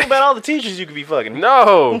 Think about all the teachers you could be fucking.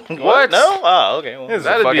 No. What? No? Oh, okay. Well, This is a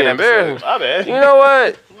That'd be fucking embarrassing. episode. my bad. You know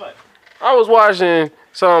what? What? I was watching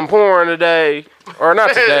some porn today, or not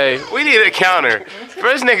today. We need a counter.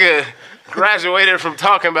 First nigga graduated from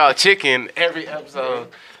talking about chicken every episode.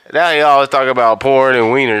 Now he always talk about porn and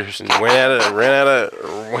wieners. Ran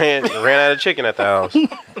out of chicken at the house.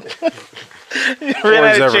 Ran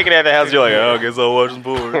out of ever- chicken at the house. You're like, oh, I guess I'll watch some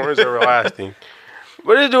porn. Porn's everlasting.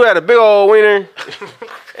 But this dude had a big old wiener,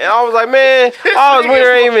 and I was like, man, all his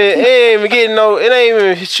wiener ain't even getting no, it ain't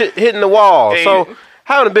even hitting the wall. So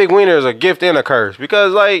having a big wiener is a gift and a curse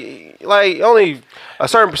because like only a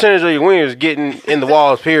certain percentage of your wiener is getting in the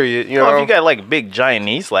walls. Period. You know. Well, if you got like a big giant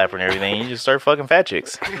knee slapper and everything, you just start fucking fat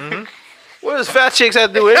chicks. What does fat chicks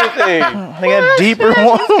have to do with anything? They got deeper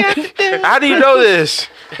ones. How do you know this?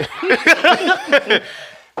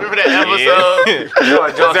 Remember that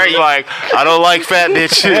episode? John's like, I don't like fat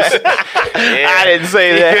bitches. I didn't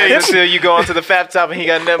say that. Until you go onto the fat top and he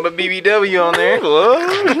got nothing but BBW on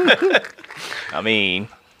there. I mean,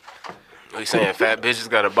 He's saying fat bitches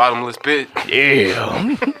got a bottomless pit.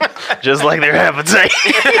 yeah. Just like their appetite.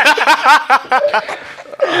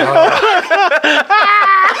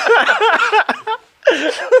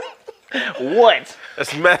 What?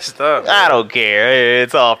 That's messed up. I don't care.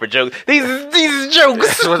 It's all for jokes. These jokes.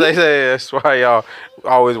 That's what they say. That's why y'all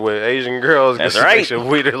always with Asian girls. That's 'cause it right. makes your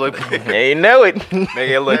weeder look big. They know it. Make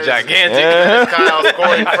it look gigantic. Kyle's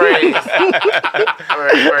corny phrase.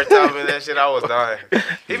 First time in that shit, I was dying.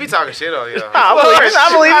 He be talking shit on y'all. I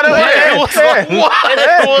believe it. It was like, what?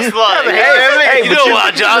 It was like, Hey, You know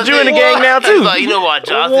why, Jonathan? you in the gang now It's too. like, you know why,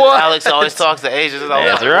 Jonathan? What? Alex always talks to Asians.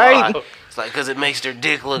 That's right. It's like, because it makes their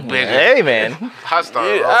dick look bigger. Hey man, I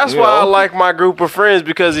started. Yeah, that's why I like my group of friends,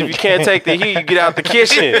 because if you can't take the heat, you get out the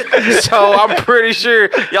kitchen. So I'm pretty sure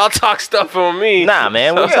y'all talk stuff on me. nah,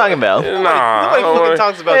 man. What you talking about? Nah, I Nobody don't fucking wanna-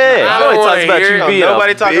 talks about Yeah, you. I nobody don't talks wanna about hear you it. being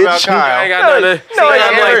Nobody a talking bitch. about Kyle. I ain't got nothing to, See,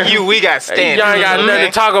 like, never- like you, we got standards. y'all ain't got nothing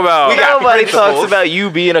to talk about. We got Nobody principles. talks about you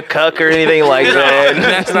being a cuck or anything like that.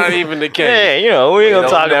 That's not even the case. Yeah, you know, we ain't gonna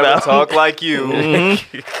talk Never about. talk like you.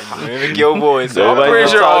 Mimic your voice. I'm Nobody pretty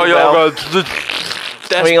gonna sure talk all y'all about- go.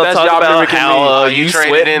 That's, We ain't gonna that's talk y'all about mimicking how me. you traded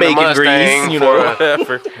sweat in the bacon Mustang grease. You for know,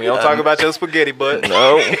 Whatever. We don't talk about your spaghetti butt.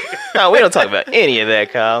 no, we don't talk about any of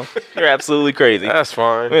that, Kyle. You're absolutely crazy. That's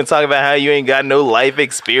fine. We're gonna talk about how you ain't got no life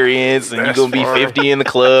experience and you're That's gonna be fine. 50 in the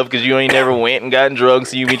club because you ain't never went and gotten drunk,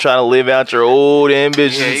 so you be trying to live out your old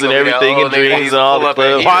ambitions Yeah, you and gonna be that everything old and nigga dreams who and all pull the up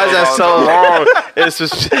and club. Why is that so long? It's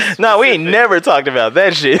just No, we ain't never talked about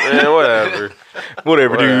that shit. man, whatever.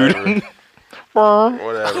 Whatever, dude.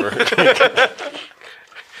 Whatever.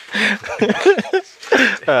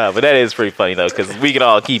 But that is pretty funny though, because we can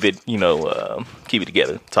all keep it, keep it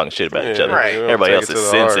together, talking shit about each other. Right. Everybody else is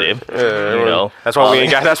sensitive. Yeah, You know, that's why we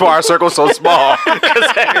ain't got. That's why our circle's so small.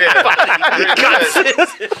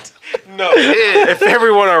 No, if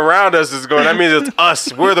everyone around us is going, that means it's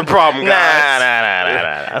us. We're the problem,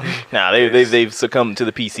 guys. Nah. They've succumbed to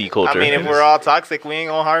the PC culture. I mean, if we're all toxic, we ain't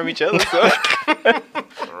gonna harm each other. So.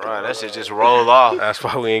 Right, that shit just roll off. That's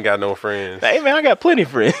why we ain't got no friends. Hey man, I got plenty of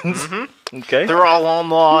friends. Okay. They're all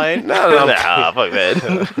online. Now that, Nah, fuck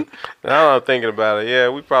that. now that I'm thinking about it, yeah,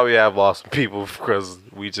 we probably have lost some people because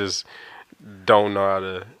we just don't know how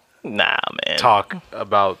to Nah, man. talk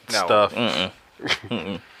about No. stuff.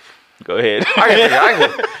 Go ahead.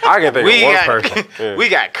 I can think We of one got person. Yeah. we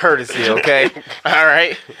got courtesy, okay? All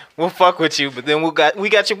right, we'll fuck with you, but then we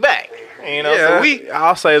got you back. You know, yeah, so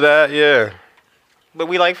I'll say that, yeah. but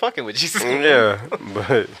we like fucking with you. Yeah,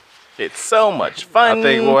 but It's so much fun. I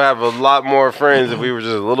think we'll have a lot more friends if we were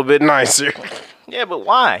just a little bit nicer. Yeah, but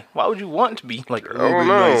why? Why would you want to be like a little don't bit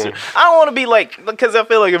know. nicer? I don't want to be like, because I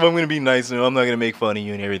feel like if I'm gonna be nicer, I'm not gonna make fun of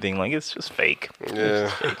you and everything. Like it's just fake. Yeah,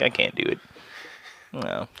 Fake. I can't do it.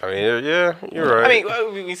 No. I mean, yeah, you're right. I mean, why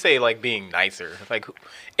would we say like being nicer. Like,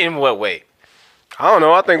 in what way? I don't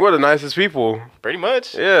know. I think we're the nicest people. Pretty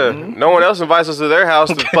much. Yeah, no one else invites us to their house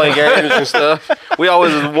to play games and stuff. We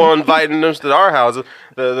always was the one inviting them to our house.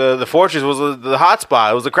 The Fortress was the hot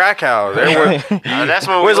spot. It was the crack house. Everyone, That's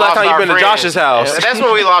when when's the last lost time you our been to friends. Josh's house? Yeah, that's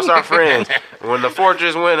when we lost our friends. When the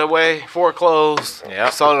fortress went away, foreclosed. Yeah.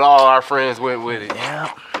 So did all our friends went with it.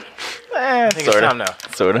 Yeah. I think it's time now.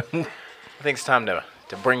 Sort of. I think it's time to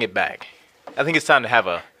bring it back. I think it's time to have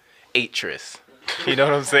a 8-tris. You know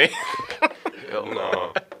what I'm saying?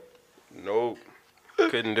 No, nope,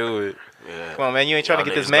 couldn't do it. Come on, man. You ain't trying to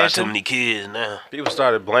get this Too mansion. many kids now. People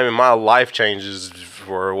started blaming my life changes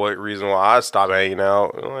for what reason why I stopped hanging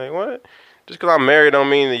out. I'm like, what? Just because I'm married don't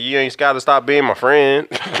mean that you ain't got to stop being my friend.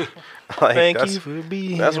 Like, Thank that's, you for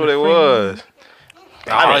being. that's what a it friend. was.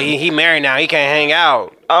 I Oh, mean- he married now. He can't hang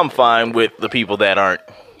out. I'm fine with the people that aren't,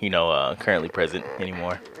 currently present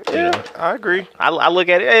anymore. You Yeah, know? I agree. I look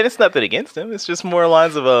at it, and it's nothing against them. It's just more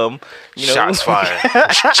lines of Shots fired.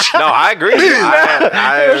 No, I agree.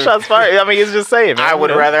 shots fired. I mean, it's just saying. Man, I would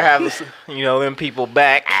you know? rather have, them people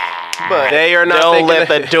back. But They are not Don't thinking let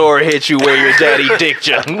the door hit you where your daddy dicked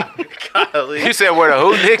you. You said where the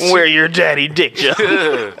who dicks you? Where your daddy dicked you.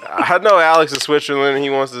 I know Alex is Switzerland. He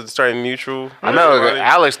wants to start neutral. I know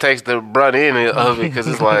Alex takes the brunt end of it because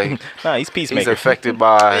it's like Nah, he's he's peacemaker. affected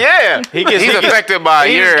by. yeah, He's affected by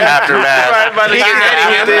your aftermath. by the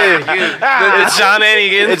John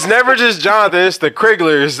Anigan. It's never just Jonathan. It's the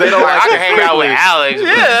Kriglers. They don't like I the can hang out with Kriglers. Alex.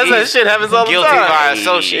 Yeah, that's that shit happens all the Guilty time. by He's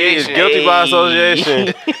association. guilty by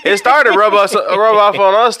association. It started started to rub off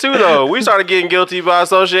on us too, though. We started getting guilty by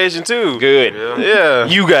association too. Good. Yeah.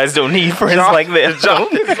 You guys don't need friends like that.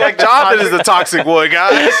 Jonathan is the toxic boy,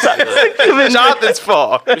 guys. Jonathan's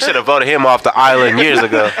fault. We should have voted him off the island years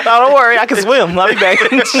ago. No, don't worry. I can swim. I'll be back.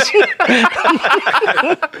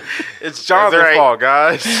 It's Jonathan's fault,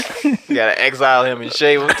 guys. You gotta exile him and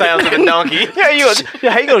shave him down to the donkey. How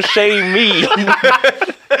you gonna shame me?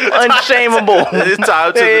 Unshameable. It's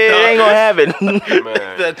time to It ain't the gonna happen.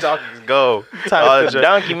 Man. that donkey's go. Time for the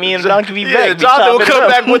donkey. Me and the donkey be Yeah, back. Be Jonathan will chopping come it up.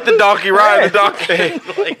 back with the donkey, riding the donkey.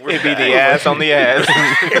 It'd be the ass on the ass.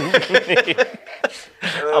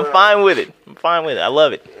 I'm fine with it. I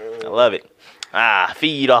love it.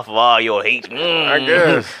 Feed off of all your hate. I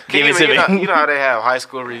guess. Give it to me. You know how they have high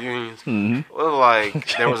school reunions? Mm-hmm. Well,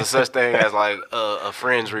 like there was a such thing as like a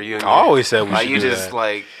friends reunion. I always said we like should you do just that.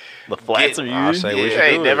 like. The flats are I'll used. say we should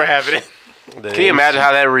Ain't do never it. happening. Can you imagine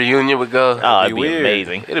how that reunion would go? Oh, it'd be weird.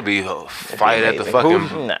 amazing. It'd be a fight at the amazing.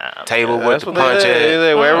 fucking Nah. table with That's the what they punch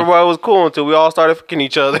did. at. Where everybody was cool until we all started fucking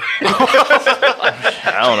each other.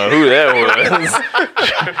 I don't know who that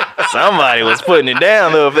was. Somebody was putting it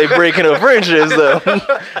down though. If they breaking up friendships though.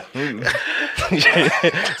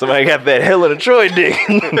 Somebody got that hell of a Troy dick.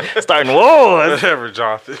 Starting wars. Whatever,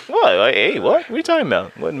 Jonathan. What? Like, hey, what? What are you talking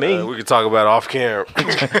about? Wasn't me. We can talk about it off camera.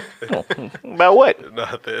 About what?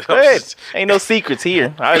 Nothing. Go ahead. Ain't no secrets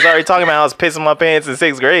here. I was already talking about how I was pissing my pants in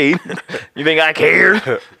 6th grade. You think I cared?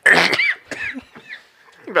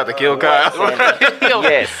 You about to kill Kyle.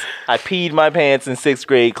 Yes. I peed my pants in 6th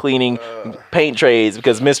grade cleaning paint trays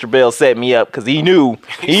because Mr. Bell set me up because he knew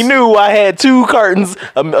I had 2 cartons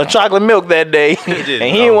of chocolate milk that day, and he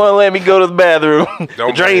didn't want to let me go to the bathroom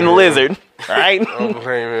to drain the lizard. All right? Don't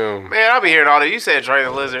blame him. Man, I'll be hearing all that. You said train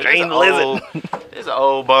the lizard. Train the lizard. It's an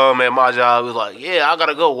old bum at my job. He was like, yeah, I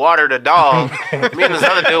gotta go water the dog. Me and this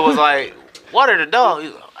other dude was like, water the dog?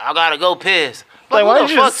 He's like, I gotta go piss. Like, why who did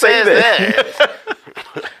the you fuck just say says that?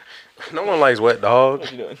 No one likes wet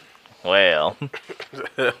dogs. Well,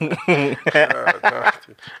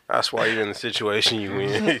 That's why you're in the situation you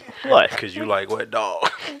in. what? Because you like wet dog.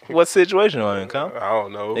 What situation are you in, Kyle? I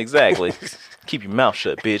don't know. Exactly. Keep your mouth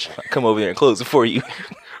shut, bitch. I'll come over there and close it for you.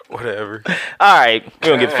 Whatever. All right, we're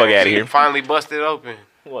gonna get the fuck out of She here. finally busted open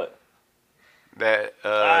What? that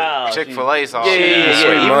Wow, Chick-fil-A sauce. Yeah. Sweet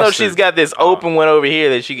Even though mustard. she's got this open one over here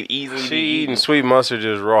that she could easily She be eating sweet mustard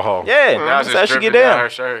just raw. Yeah, Now that's it's how just she get dripping down down. her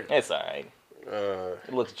shirt. It's all right.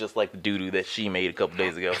 It looks just like the doo-doo that she made a couple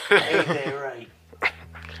days ago.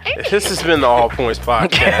 This has been the All Points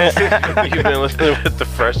Podcast. You've been listening with the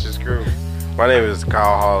freshest crew. My name is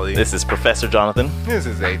Kyle Hawley. This is Professor Jonathan. This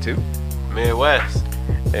is A2. Midwest.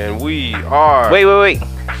 And we are... Wait.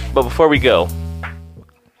 But before we go,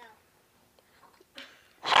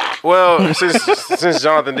 Well, since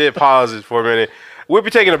Jonathan did pause it for a minute, we'll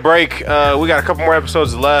be taking a break. We got a couple more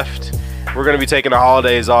episodes left. We're going to be taking the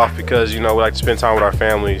holidays off because, we like to spend time with our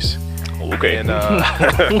families. okay. And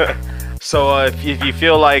so if you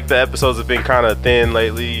feel like the episodes have been kind of thin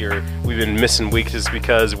lately or we've been missing weeks, it's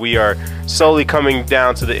because we are slowly coming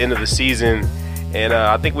down to the end of the season. And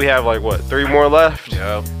I think we have 3 more left?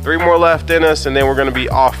 Yep. 3 more left in us, and then we're going to be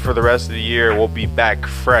off for the rest of the year. We'll be back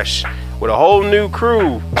fresh with a whole new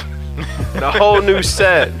crew. And a whole new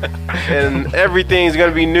set, and everything's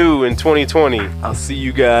gonna be new in 2020. I'll see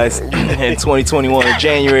you guys in 2021 in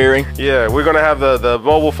January. Yeah, we're gonna have the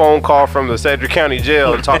mobile phone call from the Cedric County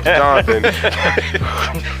Jail to talk to Jonathan.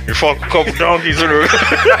 You fucking couple donkeys in there.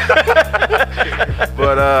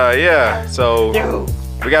 But yeah, so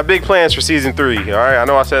we got big plans for season 3. All right, I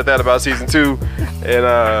know I said that about season 2,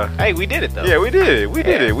 and Hey, we did it though. yeah, we did it. We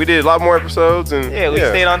did it. We did a lot more episodes, and Yeah, we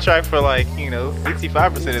stayed on track for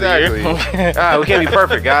 65% of the exactly. year. We can't be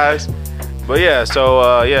perfect, guys. But yeah,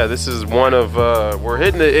 so this is one of we're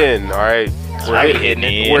hitting it in. All right, We're hitting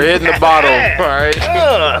it in. We're hitting the bottom. All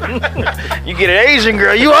right. You get an Asian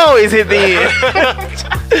girl, you always hit the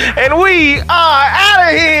end. And we are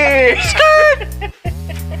out of here.